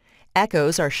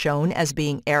 Echoes are shown as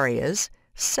being areas,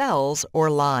 cells,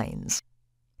 or lines.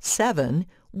 7.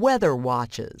 Weather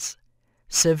watches.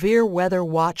 Severe weather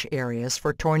watch areas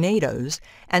for tornadoes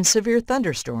and severe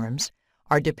thunderstorms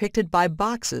are depicted by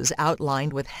boxes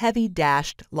outlined with heavy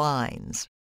dashed lines.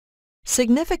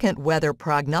 Significant weather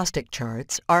prognostic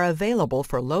charts are available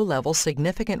for low-level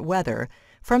significant weather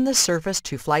from the surface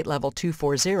to flight level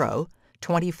 240,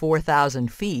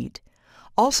 24,000 feet,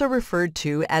 also referred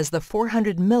to as the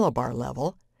 400 millibar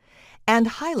level, and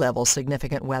high-level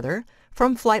significant weather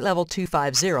from flight level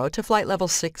 250 to flight level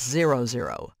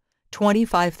 600,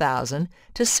 25,000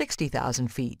 to 60,000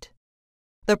 feet.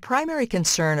 The primary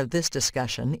concern of this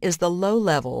discussion is the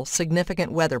low-level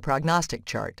significant weather prognostic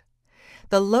chart.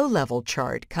 The low-level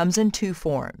chart comes in 2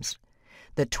 forms.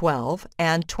 the 12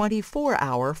 and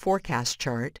 24-hour forecast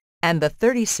chart, and the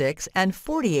 36 and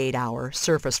 48-hour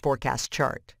surface forecast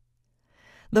chart.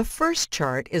 The first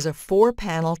chart is a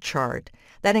 4-panel chart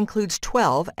that includes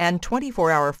 12 and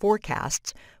 24-hour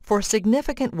forecasts for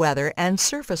significant weather and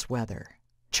surface weather.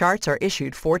 Charts are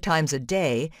issued 4 times a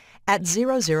day at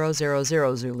 0000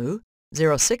 Zulu,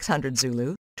 0600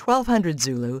 Zulu, 1200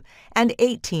 Zulu, and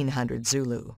 1800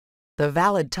 Zulu. The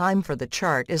valid time for the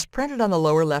chart is printed on the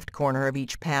lower left corner of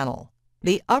each panel.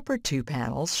 The upper 2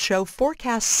 panels show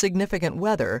forecast significant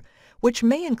weather, which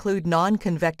may include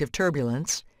non-convective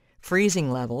turbulence,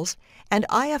 freezing levels, and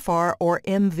IFR or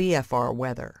MVFR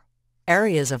weather.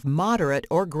 Areas of moderate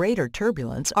or greater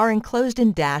turbulence are enclosed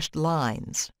in dashed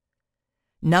lines.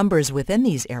 Numbers within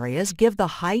these areas give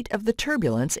the height of the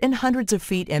turbulence in hundreds of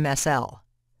feet MSL.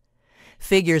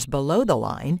 Figures below the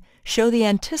line show the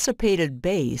anticipated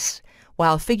base,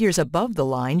 while figures above the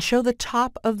line show the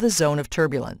top of the zone of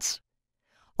turbulence.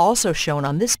 Also shown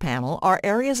on this panel are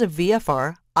areas of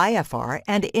VFR, IFR,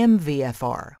 and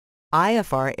MVFR.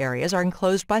 IFR areas are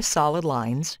enclosed by solid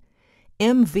lines,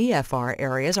 MVFR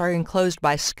areas are enclosed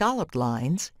by scalloped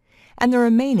lines, and the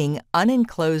remaining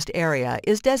unenclosed area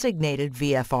is designated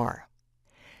VFR.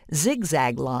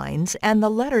 Zigzag lines and the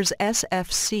letters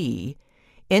SFC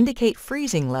indicate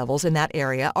freezing levels in that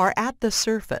area are at the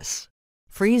surface.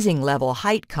 Freezing level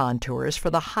height contours for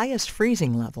the highest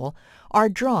freezing level are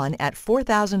drawn at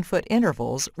 4,000-foot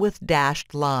intervals with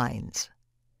dashed lines.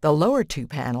 The lower 2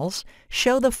 panels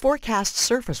show the forecast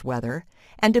surface weather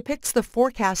and depicts the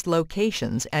forecast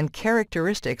locations and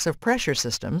characteristics of pressure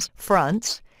systems,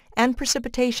 fronts, and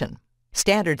precipitation.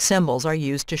 Standard symbols are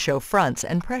used to show fronts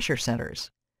and pressure centers.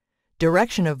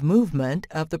 Direction of movement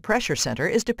of the pressure center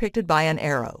is depicted by an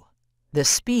arrow. The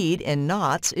speed in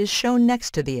knots is shown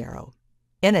next to the arrow.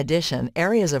 In addition,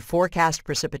 areas of forecast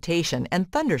precipitation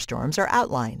and thunderstorms are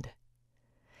outlined.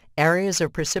 Areas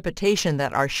of precipitation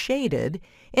that are shaded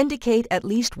indicate at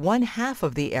least 1/2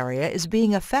 of the area is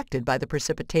being affected by the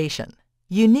precipitation.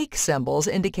 Unique symbols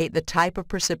indicate the type of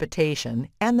precipitation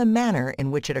and the manner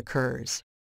in which it occurs.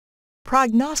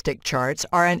 Prognostic charts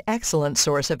are an excellent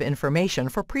source of information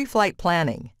for pre-flight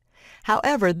planning.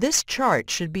 However, this chart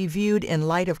should be viewed in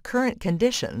light of current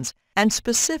conditions and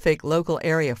specific local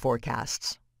area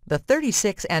forecasts. The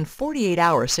 36 and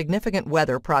 48-hour significant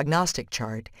weather prognostic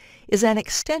chart is an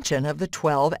extension of the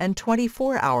 12 and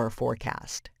 24-hour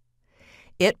forecast.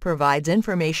 It provides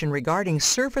information regarding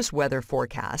surface weather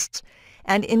forecasts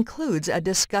and includes a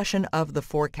discussion of the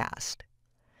forecast.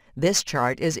 This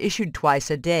chart is issued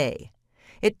twice a day.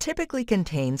 It typically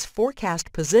contains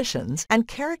forecast positions and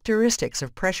characteristics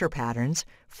of pressure patterns,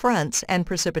 fronts, and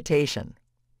precipitation.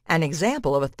 An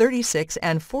example of a 36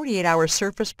 and 48-hour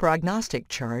surface prognostic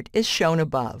chart is shown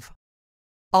above.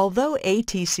 Although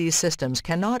ATC systems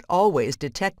cannot always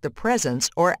detect the presence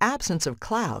or absence of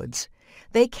clouds,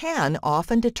 they can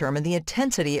often determine the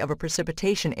intensity of a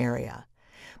precipitation area,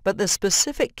 but the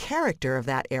specific character of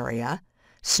that area,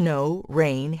 snow,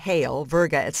 rain, hail,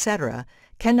 virga, etc.,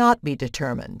 cannot be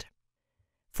determined.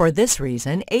 For this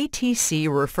reason, ATC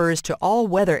refers to all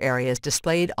weather areas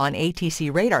displayed on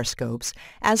ATC radar scopes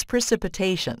as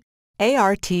precipitation.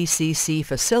 ARTCC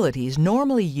facilities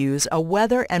normally use a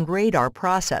weather and radar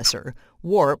processor,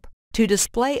 WARP, to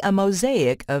display a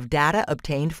mosaic of data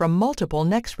obtained from multiple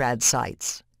NEXRAD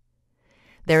sites.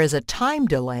 There is a time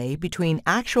delay between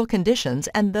actual conditions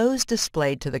and those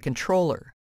displayed to the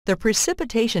controller. The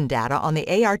precipitation data on the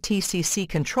ARTCC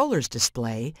controller's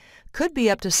display could be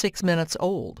up to 6 minutes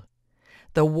old.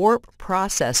 The WARP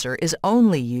processor is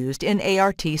only used in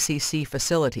ARTCC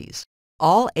facilities.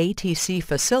 All ATC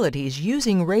facilities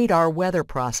using radar weather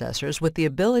processors with the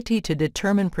ability to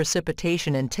determine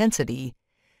precipitation intensity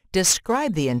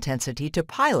describe the intensity to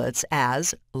pilots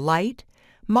as light,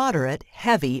 moderate,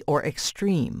 heavy, or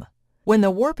extreme. When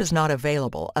the WARP is not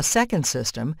available, a second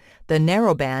system, the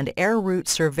Narrowband Air Route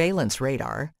Surveillance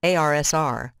Radar,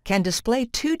 ARSR, can display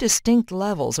 2 distinct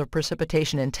levels of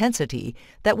precipitation intensity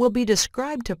that will be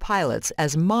described to pilots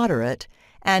as moderate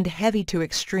and heavy to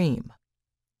extreme.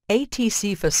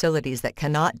 ATC facilities that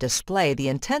cannot display the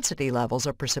intensity levels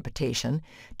of precipitation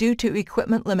due to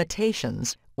equipment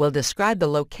limitations will describe the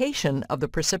location of the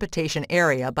precipitation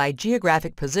area by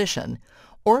geographic position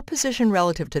or position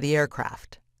relative to the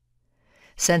aircraft.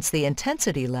 Since the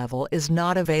intensity level is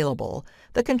not available,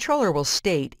 the controller will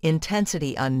state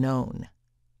intensity unknown.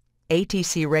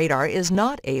 ATC radar is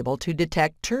not able to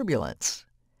detect turbulence.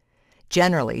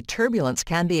 Generally, turbulence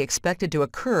can be expected to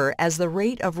occur as the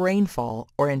rate of rainfall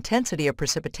or intensity of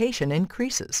precipitation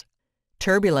increases.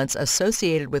 Turbulence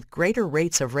associated with greater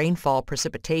rates of rainfall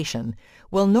precipitation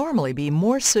will normally be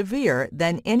more severe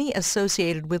than any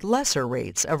associated with lesser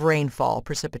rates of rainfall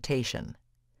precipitation.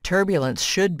 Turbulence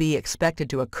should be expected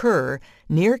to occur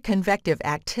near convective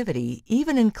activity,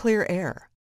 even in clear air.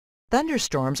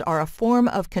 Thunderstorms are a form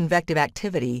of convective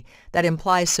activity that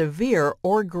implies severe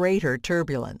or greater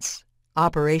turbulence.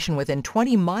 Operation within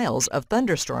 20 miles of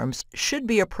thunderstorms should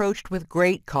be approached with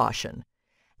great caution,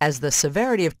 as the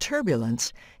severity of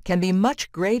turbulence can be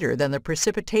much greater than the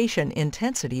precipitation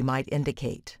intensity might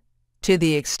indicate. To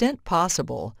the extent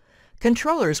possible,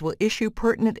 controllers will issue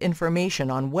pertinent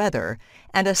information on weather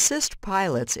and assist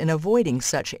pilots in avoiding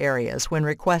such areas when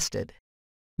requested.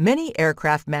 Many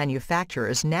aircraft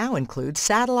manufacturers now include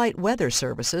satellite weather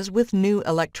services with new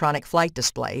electronic flight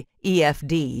display,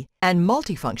 EFD, and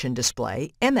multifunction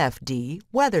display, MFD,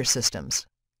 weather systems.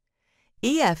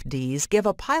 EFDs give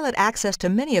a pilot access to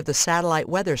many of the satellite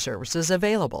weather services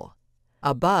available.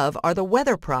 Above are the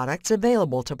weather products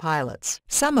available to pilots,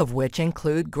 some of which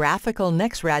include graphical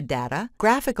NEXRAD data,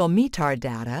 graphical METAR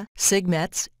data,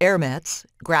 SIGMETs, AirMets,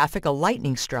 graphical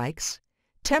lightning strikes,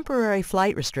 temporary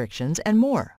flight restrictions, and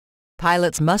more.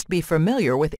 Pilots must be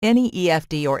familiar with any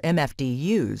EFD or MFD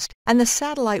used and the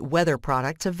satellite weather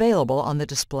products available on the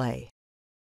display.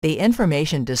 The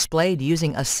information displayed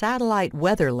using a satellite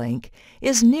weather link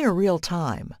is near real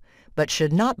time, but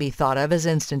should not be thought of as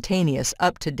instantaneous,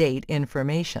 up-to-date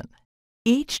information.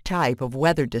 Each type of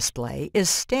weather display is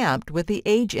stamped with the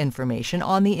age information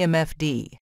on the MFD.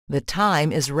 The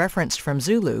time is referenced from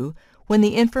Zulu when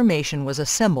the information was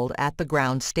assembled at the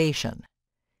ground station.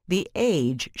 The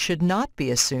age should not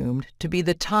be assumed to be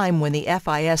the time when the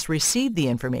FIS received the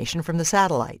information from the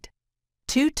satellite.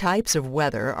 Two types of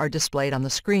weather are displayed on the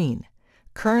screen: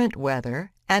 current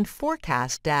weather and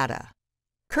forecast data.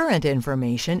 Current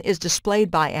information is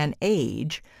displayed by an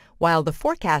age, while the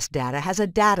forecast data has a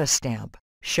data stamp,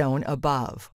 shown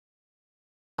above.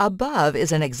 Above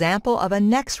is an example of a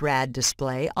NEXRAD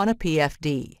display on a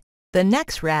PFD. The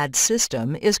NEXRAD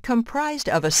system is comprised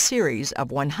of a series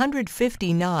of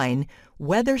 159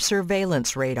 Weather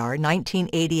Surveillance Radar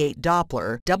 1988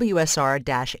 Doppler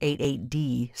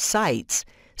WSR-88D sites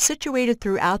situated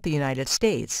throughout the United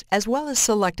States, as well as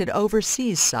selected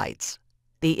overseas sites.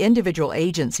 The individual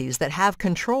agencies that have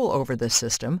control over the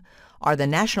system are the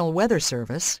National Weather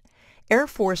Service, Air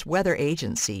Force Weather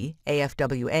Agency,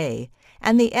 AFWA,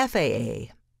 and the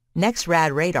FAA.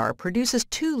 NEXRAD radar produces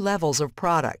two levels of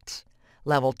products,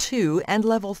 Level 2 and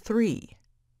Level 3.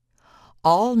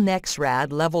 All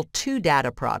NEXRAD Level 2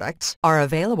 data products are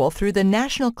available through the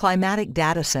National Climatic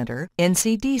Data Center,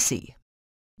 NCDC.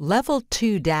 Level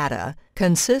 2 data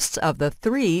consists of the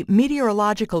three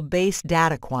meteorological-based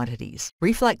data quantities: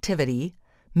 reflectivity,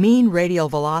 mean radial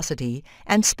velocity,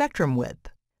 and spectrum width.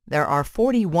 There are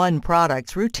 41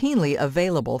 products routinely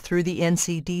available through the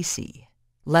NCDC.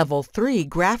 Level 3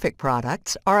 graphic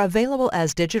products are available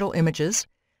as digital images,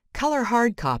 color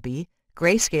hard copy,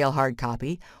 grayscale hard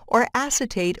copy, or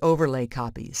acetate overlay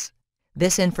copies.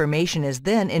 This information is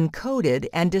then encoded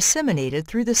and disseminated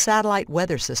through the satellite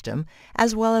weather system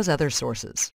as well as other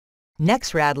sources.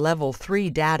 NEXRAD Level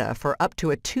 3 data for up to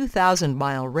a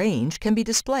 2,000-mile range can be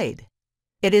displayed.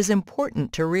 It is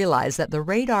important to realize that the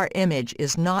radar image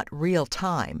is not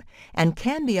real-time and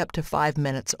can be up to 5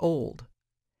 minutes old.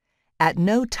 At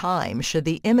no time should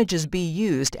the images be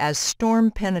used as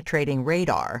storm-penetrating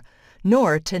radar,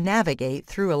 nor to navigate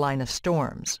through a line of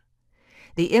storms.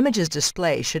 The image's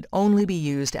display should only be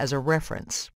used as a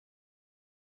reference.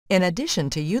 In addition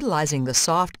to utilizing the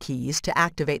soft keys to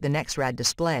activate the NEXRAD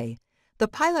display, the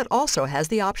pilot also has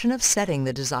the option of setting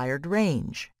the desired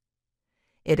range.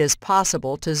 It is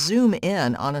possible to zoom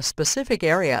in on a specific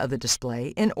area of the display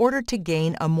in order to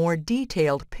gain a more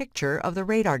detailed picture of the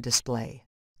radar display.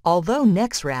 Although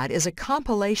NEXRAD is a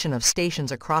compilation of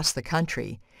stations across the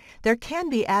country, there can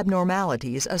be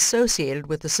abnormalities associated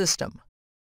with the system.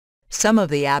 Some of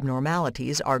the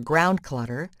abnormalities are ground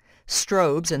clutter,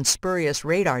 strobes and spurious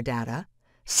radar data,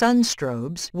 sun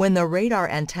strobes when the radar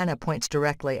antenna points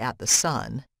directly at the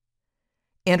sun,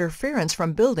 interference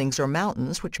from buildings or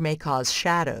mountains which may cause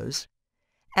shadows,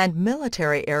 and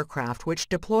military aircraft which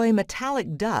deploy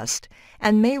metallic dust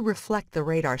and may reflect the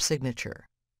radar signature.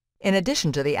 In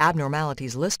addition to the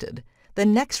abnormalities listed, the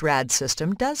NEXRAD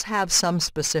system does have some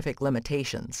specific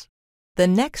limitations. The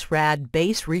NEXRAD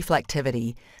base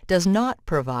reflectivity does not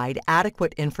provide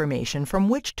adequate information from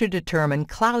which to determine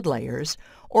cloud layers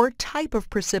or type of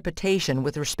precipitation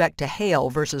with respect to hail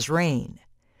versus rain.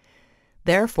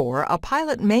 Therefore, a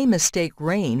pilot may mistake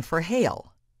rain for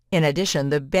hail. In addition,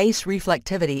 the base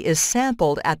reflectivity is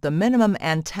sampled at the minimum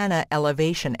antenna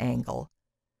elevation angle.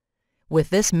 With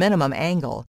this minimum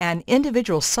angle, an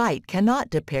individual site cannot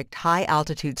depict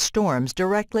high-altitude storms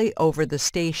directly over the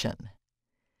station.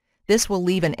 This will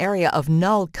leave an area of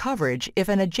null coverage if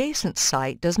an adjacent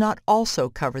site does not also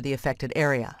cover the affected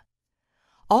area.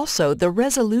 Also, the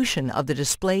resolution of the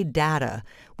displayed data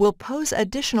will pose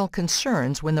additional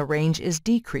concerns when the range is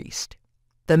decreased.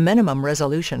 The minimum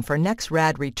resolution for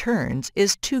NexRad returns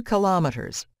is 2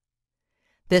 kilometers.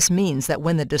 This means that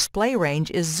when the display range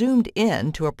is zoomed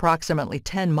in to approximately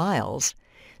 10 miles,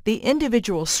 the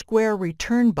individual square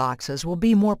return boxes will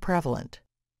be more prevalent.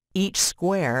 Each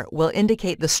square will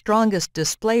indicate the strongest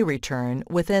display return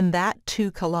within that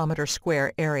 2-kilometer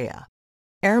square area.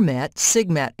 AirMet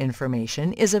SIGMET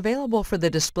information is available for the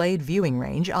displayed viewing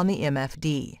range on the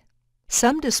MFD.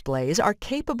 Some displays are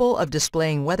capable of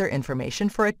displaying weather information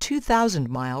for a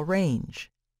 2,000-mile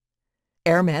range.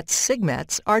 AirMet's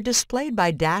SIGMETs are displayed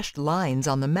by dashed lines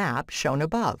on the map shown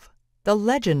above. The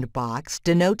legend box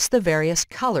denotes the various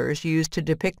colors used to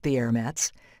depict the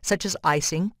AirMets, such as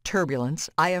icing, turbulence,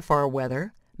 IFR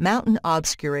weather, mountain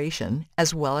obscuration,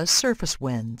 as well as surface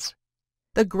winds.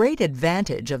 The great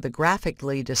advantage of the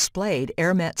graphically displayed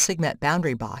AirMet SIGMET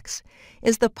boundary box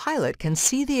is the pilot can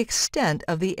see the extent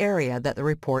of the area that the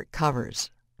report covers.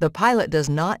 The pilot does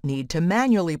not need to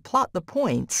manually plot the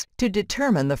points to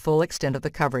determine the full extent of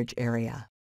the coverage area.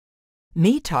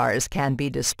 METARs can be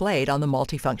displayed on the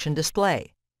multifunction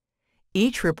display.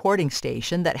 Each reporting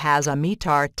station that has a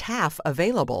METAR TAF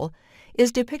available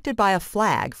is depicted by a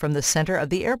flag from the center of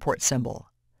the airport symbol.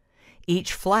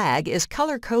 Each flag is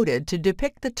color-coded to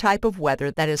depict the type of weather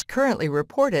that is currently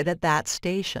reported at that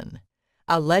station.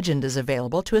 A legend is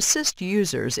available to assist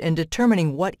users in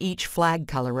determining what each flag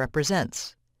color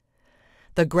represents.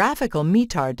 The graphical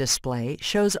METAR display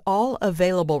shows all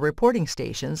available reporting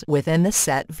stations within the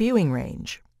set viewing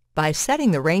range. By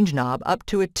setting the range knob up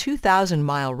to a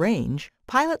 2,000-mile range,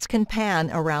 pilots can pan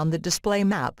around the display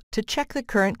map to check the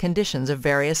current conditions of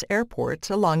various airports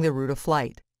along the route of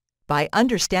flight. By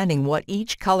understanding what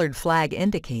each colored flag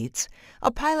indicates, a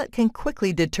pilot can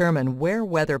quickly determine where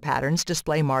weather patterns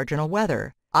display marginal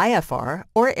weather, IFR,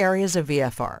 or areas of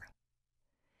VFR.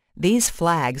 These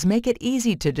flags make it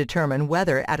easy to determine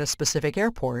weather at a specific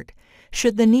airport,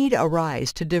 should the need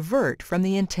arise to divert from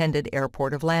the intended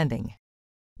airport of landing.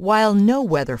 While no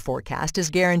weather forecast is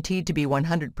guaranteed to be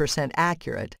 100%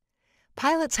 accurate,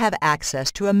 pilots have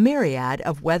access to a myriad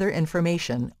of weather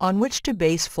information on which to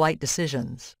base flight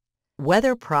decisions.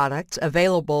 Weather products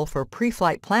available for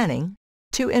pre-flight planning,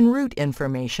 to en route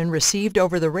information received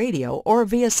over the radio or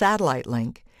via satellite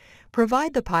link,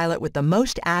 provide the pilot with the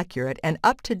most accurate and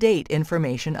up-to-date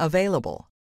information available.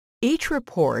 Each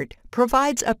report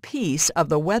provides a piece of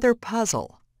the weather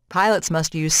puzzle. Pilots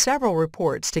must use several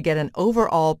reports to get an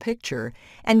overall picture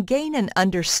and gain an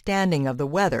understanding of the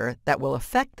weather that will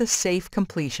affect the safe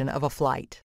completion of a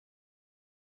flight.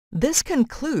 This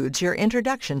concludes your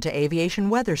introduction to aviation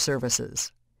weather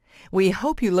services. We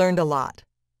hope you learned a lot.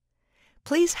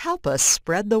 Please help us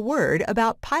spread the word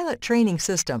about Pilot Training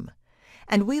System,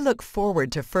 and we look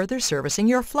forward to further servicing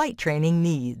your flight training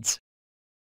needs.